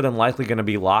 She's more than likely going to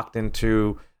be locked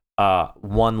into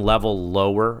one level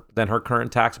lower than her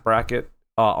current tax bracket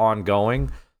ongoing.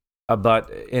 But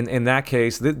in that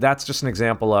case, that's just an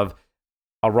example of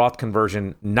a Roth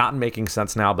conversion not making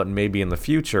sense now, but maybe in the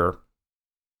future.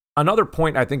 Another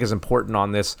point I think is important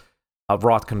on this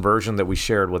Roth conversion that we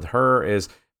shared with her is,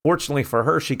 fortunately for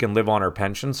her, she can live on her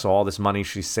pension. So all this money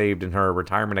she saved in her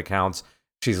retirement accounts,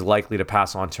 she's likely to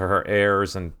pass on to her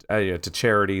heirs and to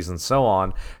charities and so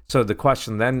on. So the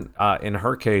question then in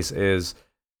her case is,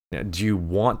 do you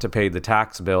want to pay the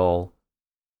tax bill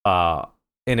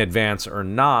in advance or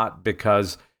not?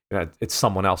 Because it's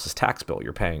someone else's tax bill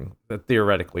you're paying.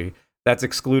 Theoretically, that's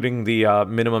excluding the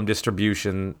minimum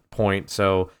distribution point.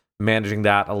 So managing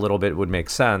that a little bit would make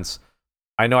sense.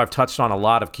 I know I've touched on a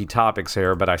lot of key topics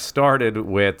here, but I started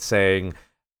with saying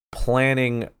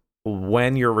planning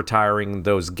when you're retiring,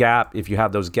 if you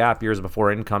have those gap years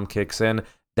before income kicks in,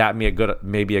 that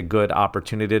may be a good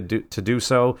opportunity to do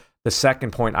so. The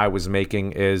second point I was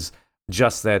making is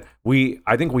just that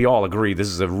I think we all agree this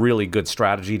is a really good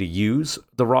strategy to use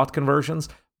the Roth conversions,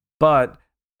 but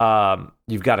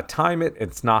you've got to time it.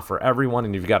 It's not for everyone,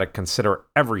 and you've got to consider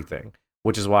everything,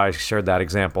 which is why I shared that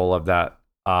example of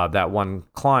that one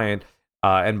client.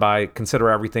 And by consider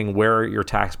everything, where are your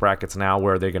tax brackets now?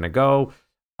 Where are they going to go?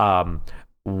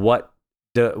 What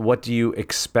do you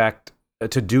expect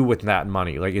to do with that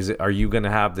money? Like, are you going to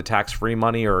have the tax-free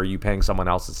money, or are you paying someone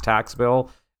else's tax bill?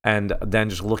 And then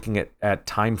just looking at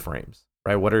time frames,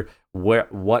 right?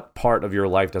 What part of your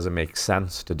life does it make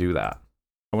sense to do that?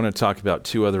 I want to talk about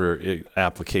two other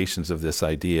applications of this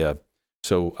idea.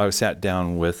 So I sat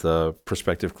down with a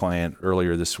prospective client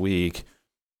earlier this week.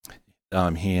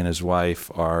 He and his wife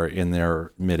are in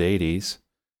their mid-80s,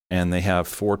 and they have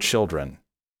 4 children.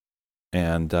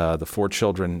 And the 4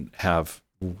 children have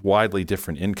widely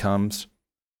different incomes,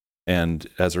 and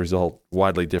as a result,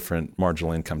 widely different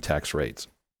marginal income tax rates.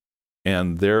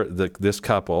 And this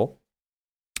couple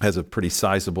has a pretty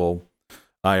sizable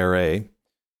IRA,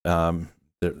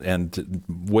 and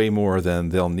way more than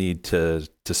they'll need to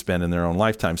spend in their own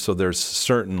lifetime. So there's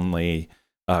certainly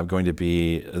going to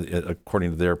be,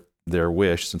 according to their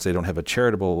wish, since they don't have a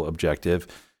charitable objective,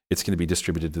 it's going to be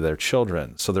distributed to their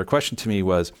children. So their question to me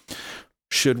was,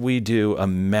 should we do a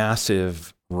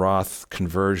massive Roth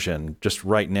conversion just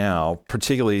right now,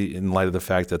 particularly in light of the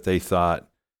fact that they thought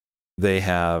they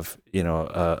have,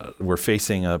 we're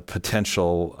facing a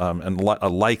potential and a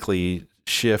likely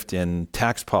shift in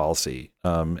tax policy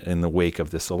in the wake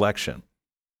of this election.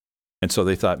 And so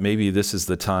they thought maybe this is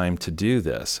the time to do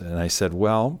this. And I said,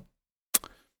 well,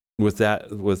 with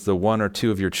the 1 or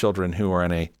 2 of your children who are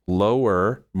in a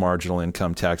lower marginal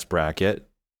income tax bracket,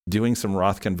 doing some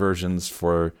Roth conversions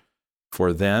for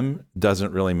for them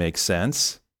doesn't really make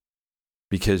sense,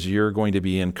 because you're going to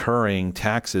be incurring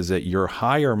taxes at your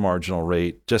higher marginal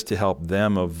rate just to help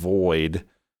them avoid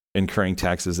incurring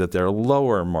taxes at their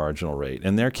lower marginal rate.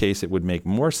 In their case, it would make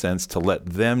more sense to let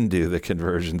them do the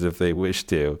conversions if they wish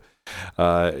to,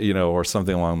 or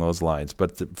something along those lines.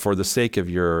 But for the sake of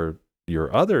your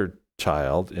other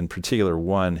child, in particular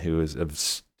one who is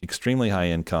of extremely high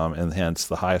income and hence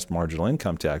the highest marginal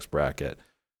income tax bracket,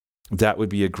 that would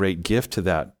be a great gift to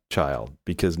that child,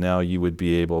 because now you would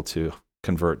be able to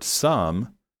convert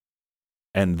some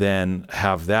and then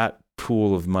have that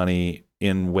pool of money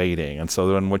in waiting. And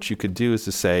so then what you could do is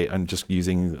to say, I'm just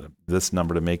using this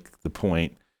number to make the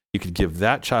point, you could give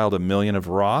that child $1 million of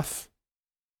Roth.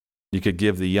 You could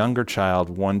give the younger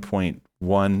child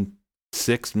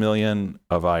 $1.16 million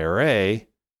of IRA,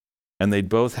 and they'd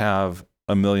both have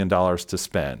 $1 million to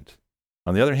spend.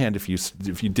 On the other hand, if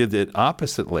you did it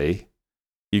oppositely,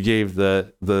 you gave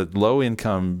the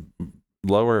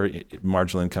lower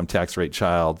marginal income tax rate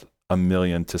child $1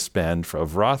 million to spend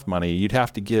of Roth money, you'd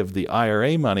have to give the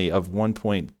IRA money of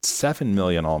 $1.7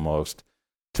 million almost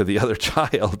to the other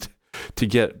child to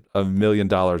get $1 million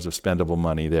of spendable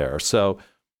money there. So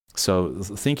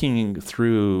thinking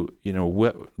through,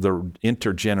 what the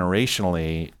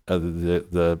intergenerationally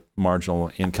the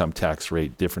marginal income tax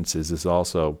rate differences is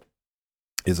also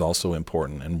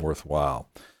important and worthwhile.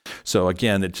 So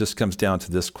again, it just comes down to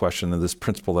this question of this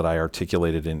principle that I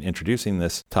articulated in introducing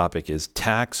this topic: is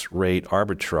tax rate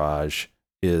arbitrage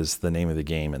is the name of the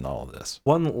game in all of this.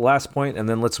 One last point, and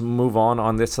then let's move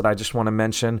on this that I just want to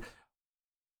mention.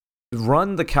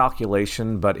 Run the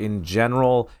calculation, but in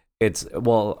general, it's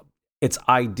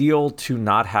ideal to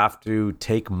not have to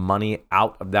take money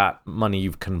out of that money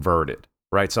you've converted,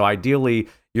 right? So ideally,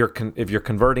 if you're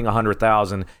converting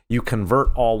 100,000, you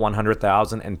convert all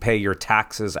 100,000 and pay your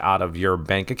taxes out of your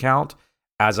bank account,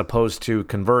 as opposed to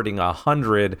converting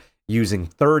 100, using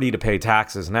 30 to pay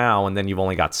taxes now, and then you've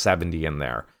only got 70 in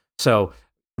there. So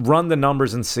run the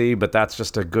numbers and see, but that's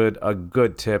just a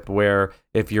good tip, where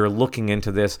if you're looking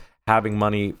into this, having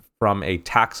money from a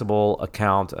taxable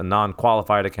account, a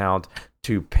non-qualified account,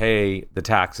 to pay the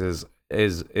taxes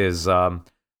is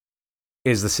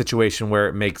the situation where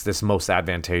it makes this most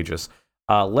advantageous.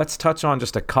 Let's touch on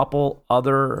just a couple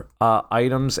other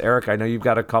items. Eric, I know you've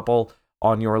got a couple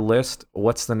on your list.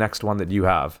 What's the next one that you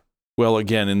have? Well,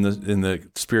 again, in the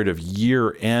spirit of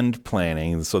year-end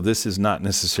planning, so this is not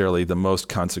necessarily the most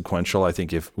consequential. I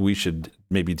think if we should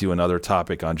maybe do another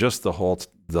topic on just the whole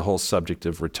subject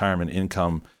of retirement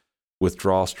income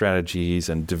withdrawal strategies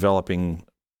and developing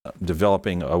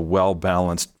a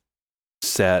well-balanced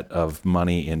set of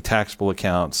money in taxable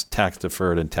accounts, tax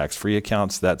deferred, and tax-free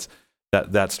accounts. That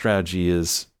strategy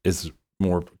is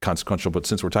more consequential. But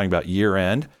since we're talking about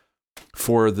year-end,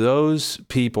 for those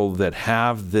people that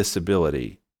have this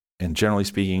ability, and generally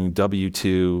speaking,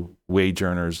 W-2 wage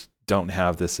earners don't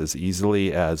have this as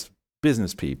easily as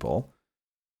business people,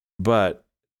 but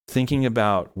thinking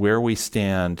about where we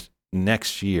stand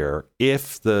next year,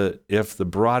 if the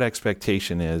broad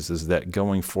expectation is that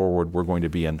going forward we're going to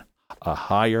be in a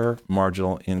higher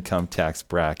marginal income tax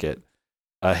bracket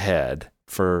ahead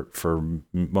for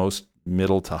most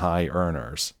middle to high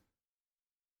earners,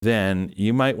 then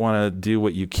you might want to do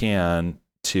what you can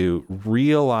to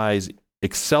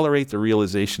accelerate the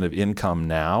realization of income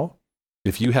now.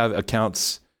 If you have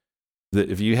accounts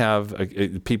if you have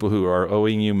people who are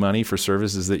owing you money for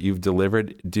services that you've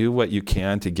delivered, do what you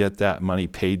can to get that money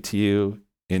paid to you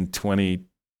in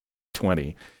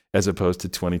 2020 as opposed to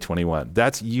 2021.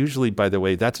 That's usually, by the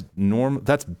way, that's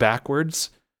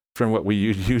backwards from what we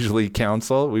usually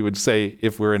counsel. We would say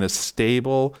if we're in a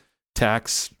stable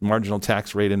marginal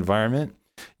tax rate environment,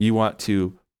 you want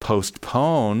to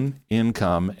postpone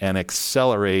income and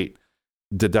accelerate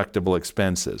deductible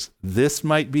expenses. This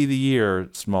might be the year,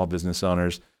 small business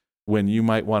owners, when you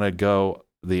might want to go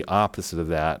the opposite of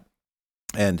that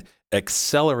and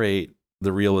accelerate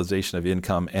the realization of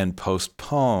income and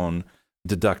postpone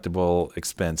deductible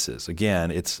expenses.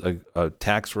 Again, it's a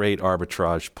tax rate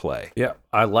arbitrage play. Yeah,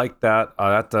 I like that.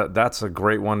 That's a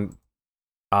great one.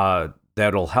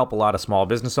 That'll help a lot of small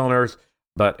business owners.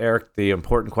 But Eric, the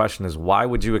important question is, why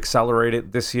would you accelerate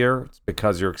it this year? It's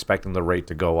because you're expecting the rate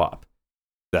to go up.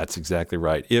 That's exactly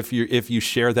right. If you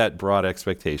share that broad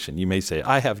expectation, you may say,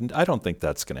 I don't think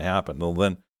that's going to happen. Well,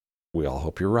 then we all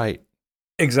hope you're right.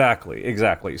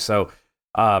 Exactly. So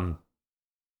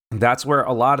that's where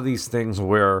a lot of these things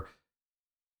where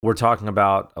we're talking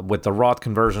about with the Roth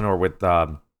conversion or with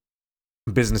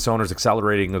business owners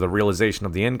accelerating the realization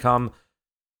of the income,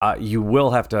 you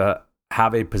will have to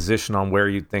have a position on where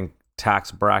you think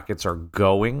tax brackets are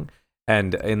going.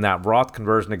 And in that Roth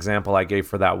conversion example I gave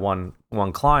for that one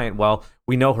client, well,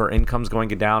 we know her income's going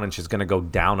to go down and she's going to go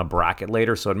down a bracket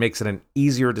later. So it makes it an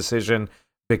easier decision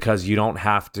because you don't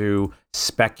have to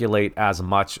speculate as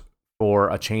much for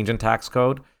a change in tax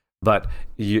code. But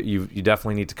you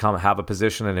definitely need to have a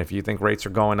position. And if you think rates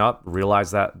are going up,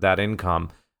 realize that income.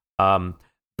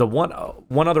 The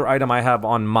one other item I have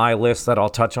on my list that I'll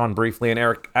touch on briefly, and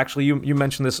Eric, actually you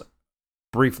mentioned this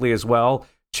briefly as well,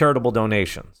 charitable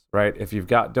donations, right? If you've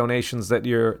got donations that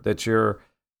you're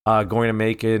going to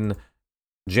make in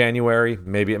January,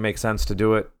 maybe it makes sense to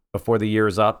do it before the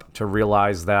year's up to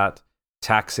realize that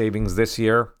tax savings this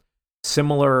year.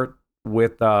 Similar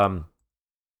with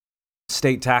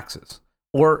state taxes,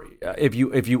 or if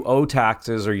you owe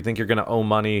taxes or you think you're going to owe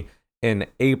money in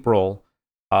April,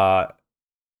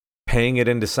 paying it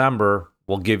in December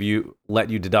will let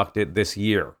you deduct it this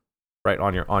year, right,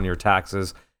 on your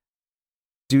taxes.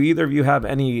 Do either of you have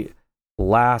any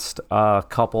last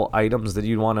couple items that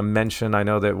you'd want to mention? I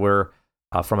know that we're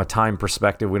from a time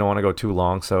perspective, we don't want to go too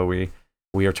long, so we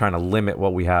are trying to limit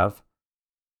what we have.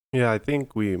 Yeah, I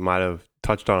think we might have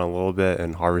touched on a little bit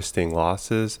in harvesting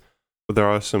losses, but there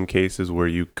are some cases where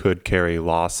you could carry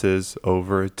losses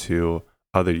over to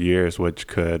other years, which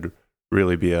could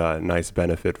really be a nice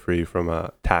benefit for you from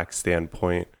a tax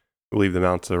standpoint. I believe the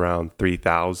amount's around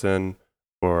 $3,000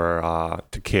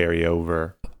 to carry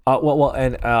over.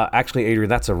 And actually, Adrian,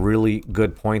 that's a really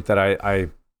good point that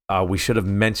we should have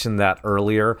mentioned that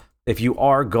earlier. If you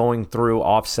are going through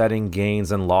offsetting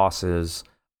gains and losses,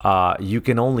 you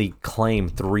can only claim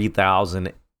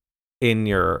 $3,000 in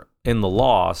the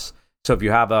loss. So if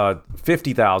you have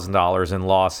 $50,000 in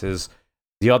losses,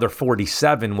 the other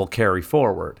 47 will carry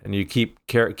forward, and you keep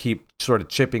sort of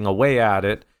chipping away at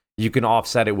it. You can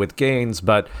offset it with gains,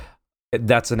 but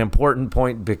that's an important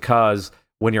point because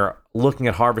when you're looking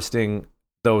at harvesting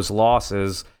those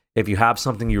losses, if you have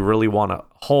something you really want to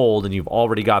hold and you've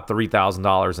already got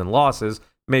 $3,000 in losses,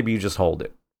 maybe you just hold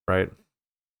it, right?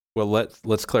 Well,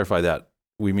 let's clarify that.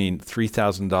 We mean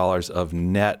 $3,000 of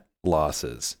net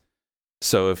losses.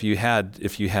 So if you had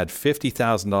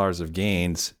 $50,000 of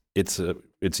gains,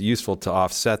 it's useful to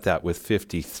offset that with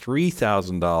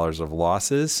 $53,000 of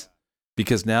losses,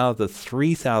 because now the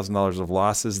 $3,000 of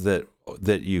losses that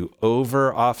you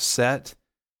over offset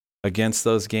against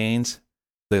those gains,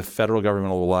 the federal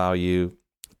government will allow you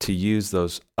to use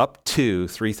those up to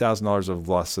 $3,000 of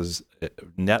losses,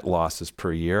 net losses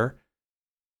per year,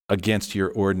 against your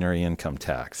ordinary income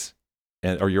tax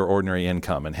or your ordinary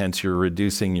income, and hence you're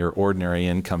reducing your ordinary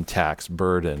income tax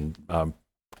burden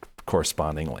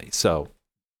correspondingly. So,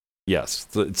 yes,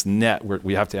 it's net.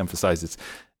 We have to emphasize it's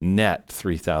net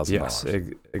 $3,000. Yes,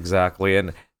 exactly.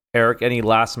 And Eric, any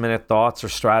last minute thoughts or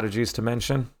strategies to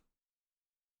mention?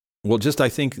 Well, I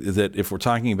think that if we're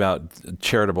talking about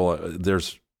charitable,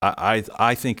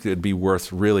 I think it'd be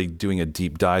worth really doing a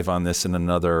deep dive on this in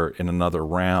another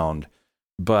round.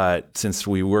 But since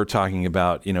we were talking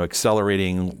about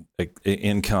accelerating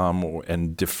income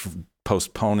and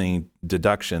postponing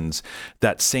deductions,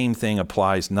 that same thing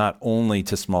applies not only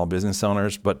to small business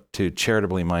owners, but to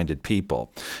charitably minded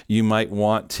people. You might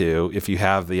want to, if you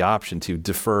have the option, to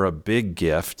defer a big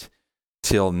gift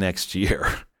till next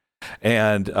year.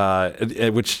 And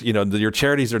which, your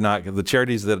charities are not, the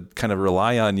charities that kind of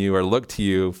rely on you or look to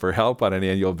you for help on an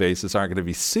annual basis aren't going to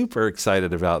be super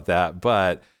excited about that.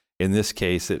 But in this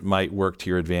case, it might work to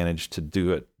your advantage to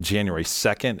do it January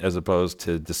 2nd as opposed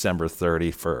to December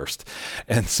 31st.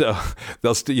 And so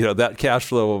they'll, that cash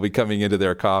flow will be coming into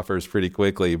their coffers pretty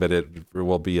quickly, but it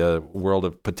will be a world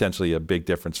of potentially a big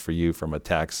difference for you from a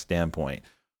tax standpoint.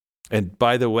 And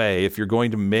by the way, if you're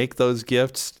going to make those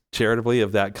gifts charitably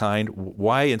of that kind,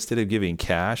 why, instead of giving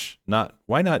cash,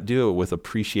 why not do it with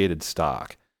appreciated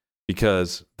stock?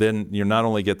 Because then you not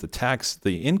only get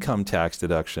the income tax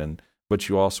deduction, but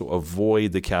you also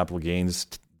avoid the capital gains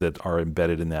that are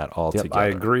embedded in that altogether. Yep, I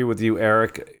agree with you,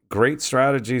 Eric. Great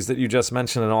strategies that you just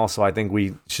mentioned. And also, I think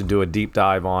we should do a deep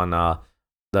dive on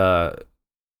the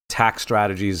tax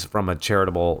strategies from a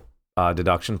charitable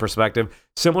deduction perspective.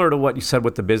 Similar to what you said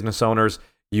with the business owners,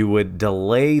 you would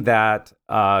delay that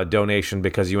donation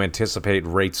because you anticipate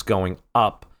rates going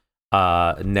up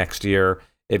next year.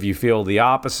 If you feel the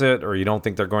opposite or you don't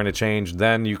think they're going to change,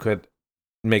 then you could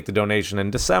make the donation in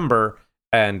December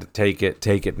and take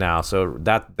it now. So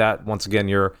that once again,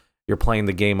 you're playing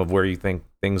the game of where you think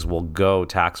things will go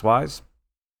tax wise.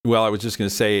 Well, I was just going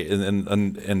to say,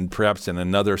 and perhaps in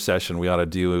another session we ought to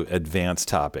do advanced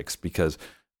topics, because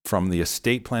from the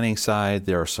estate planning side,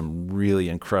 there are some really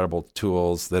incredible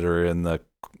tools that are in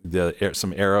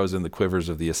some arrows in the quivers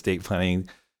of the estate planning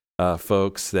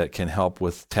folks that can help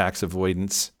with tax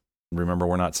avoidance. Remember,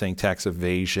 we're not saying tax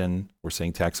evasion, we're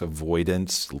saying tax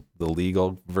avoidance, the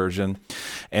legal version.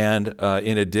 And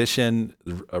in addition,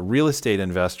 real estate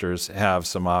investors have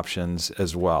some options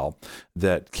as well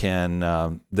that can,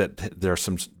 that there are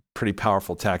some pretty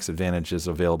powerful tax advantages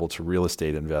available to real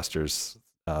estate investors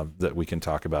that we can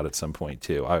talk about at some point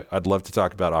too. I'd love to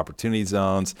talk about opportunity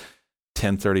zones,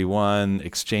 1031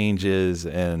 exchanges,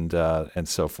 and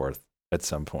so forth at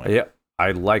some point. Yeah.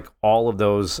 I like all of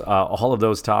those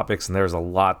topics, and there's a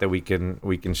lot that we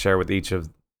can share with each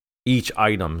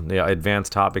item. The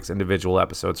advanced topics, individual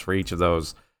episodes for each of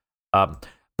those. The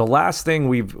last thing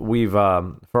we've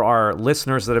for our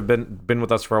listeners that have been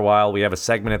with us for a while, we have a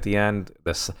segment at the end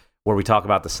where we talk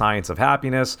about the science of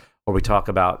happiness, or we talk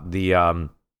about the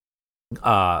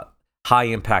high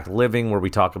impact living, where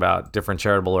we talk about different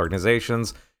charitable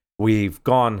organizations. We've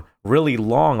gone really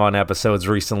long on episodes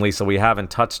recently, so we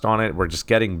haven't touched on it. We're just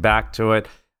getting back to it.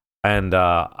 And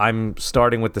I'm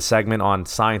starting with the segment on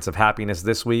science of happiness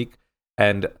this week.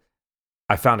 And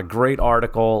I found a great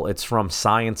article. It's from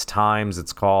Science Times.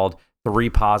 It's called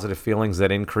 3 Positive Feelings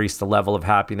That Increase the Level of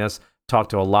Happiness. Talked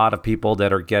to a lot of people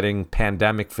that are getting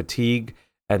pandemic fatigue.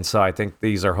 And so I think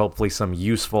these are hopefully some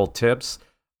useful tips.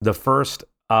 The first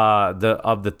of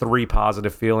the 3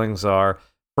 positive feelings are,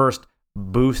 first,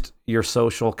 boost your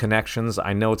social connections.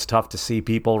 I know it's tough to see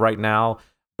people right now,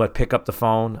 but pick up the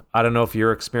phone. I don't know if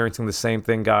you're experiencing the same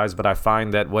thing, guys, but I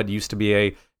find that what used to be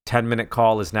a 10-minute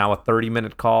call is now a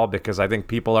 30-minute call, because I think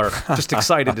people are just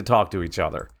excited to talk to each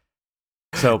other.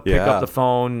 So pick up the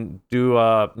phone, do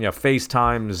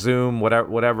FaceTime, Zoom,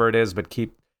 whatever it is, but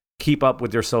keep up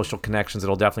with your social connections.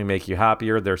 It'll definitely make you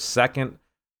happier. Their second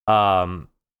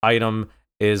item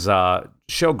is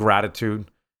show gratitude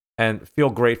and feel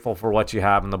grateful for what you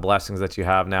have and the blessings that you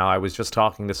have now. I was just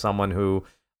talking to someone who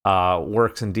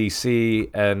works in DC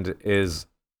and is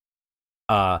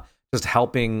just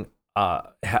helping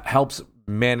helps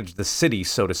manage the city,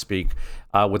 so to speak,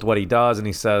 with what he does. And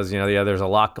he says, there's a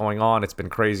lot going on. It's been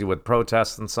crazy with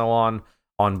protests and so on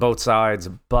both sides,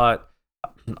 but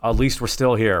at least we're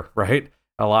still here, right?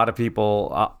 A lot of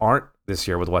people aren't this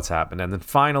year with what's happened. And then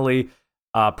finally,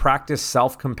 practice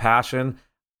self-compassion.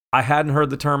 I hadn't heard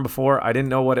the term before. I didn't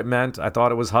know what it meant. I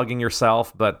thought it was hugging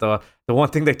yourself. But the one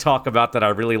thing they talk about that I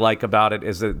really like about it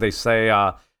is that they say,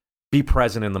 be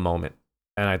present in the moment.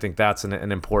 And I think that's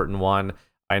an important one.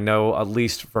 I know, at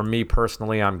least for me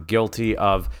personally, I'm guilty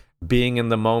of being in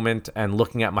the moment and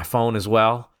looking at my phone as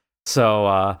well.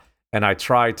 So, and I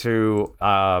try to,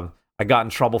 I got in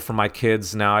trouble for my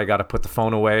kids. Now I got to put the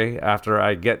phone away after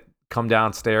I come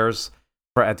downstairs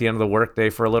at the end of the workday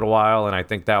for a little while. And I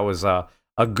think that was a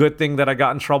good thing that I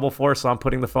got in trouble for, so I'm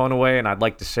putting the phone away, and I'd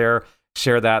like to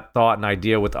share that thought and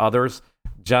idea with others.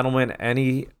 Gentlemen,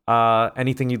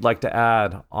 anything you'd like to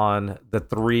add on the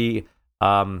three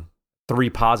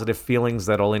positive feelings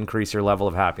that'll increase your level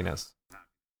of happiness?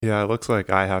 Yeah, it looks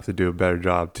like I have to do a better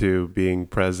job too, being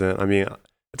present. I mean,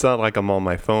 it's not like I'm on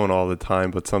my phone all the time,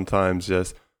 but sometimes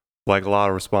just like a lot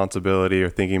of responsibility or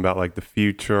thinking about like the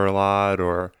future a lot,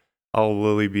 or I'll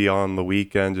really be on the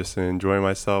weekend just to enjoy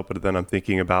myself, but then I'm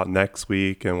thinking about next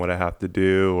week and what I have to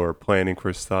do or planning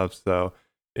for stuff. So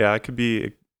yeah,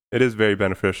 it is very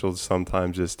beneficial to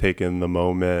sometimes just take in the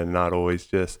moment and not always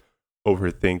just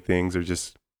overthink things, or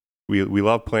just, we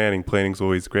love planning. Planning's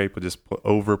always great, but just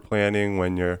over planning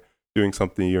when you're doing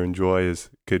something you enjoy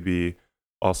could be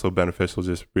also beneficial.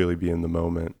 Just really be in the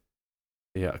moment.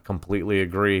 Yeah, completely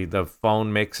agree. The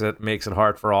phone makes it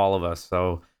hard for all of us.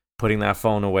 So putting that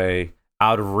phone away,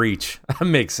 out of reach,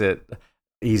 makes it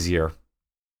easier.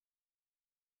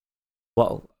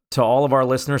 Well, to all of our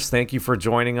listeners, thank you for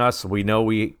joining us. We know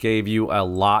we gave you a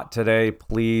lot today.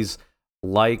 Please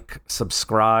like,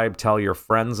 subscribe, tell your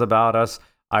friends about us.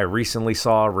 I recently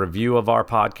saw a review of our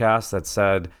podcast that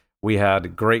said we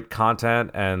had great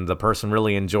content and the person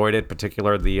really enjoyed it,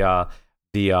 particularly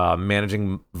the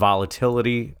managing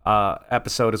volatility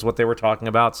episode is what they were talking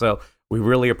about. So we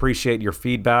really appreciate your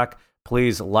feedback.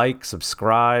 Please like,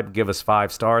 subscribe, give us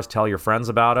 5 stars, tell your friends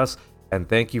about us, and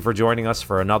thank you for joining us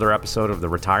for another episode of the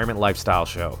Retirement Lifestyle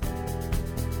Show.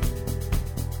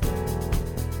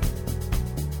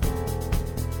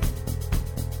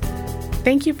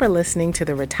 Thank you for listening to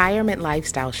the Retirement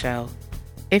Lifestyle Show.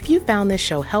 If you found this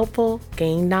show helpful,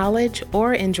 gained knowledge,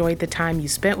 or enjoyed the time you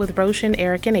spent with Roshan,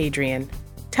 Eric, and Adrian,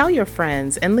 tell your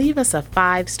friends and leave us a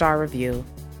 5-star review.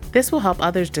 This will help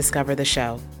others discover the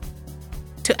show.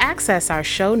 To access our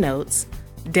show notes,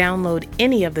 download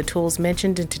any of the tools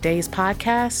mentioned in today's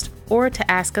podcast, or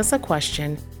to ask us a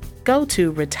question, go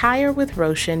to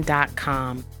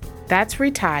retirewithroshan.com. That's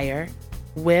retire,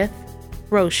 with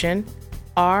Roshan,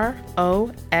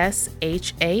 ROSHAN.com.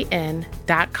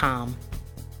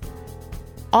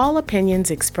 All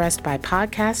opinions expressed by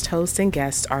podcast hosts and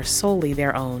guests are solely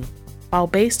their own. While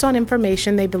based on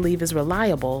information they believe is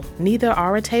reliable, neither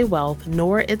Arete Wealth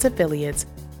nor its affiliates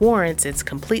warrants its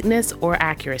completeness or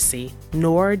accuracy,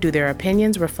 nor do their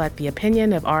opinions reflect the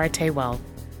opinion of Arete Wealth.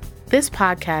 This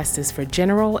podcast is for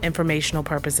general informational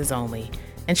purposes only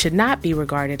and should not be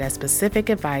regarded as specific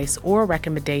advice or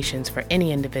recommendations for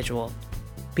any individual.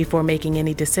 Before making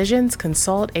any decisions,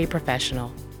 consult a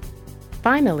professional.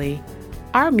 Finally,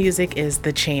 our music is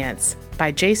The Chance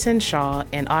by Jason Shaw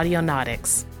and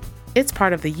Audionautics. It's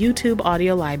part of the YouTube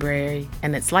audio library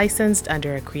and it's licensed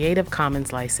under a Creative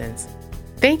Commons license.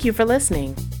 Thank you for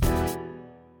listening.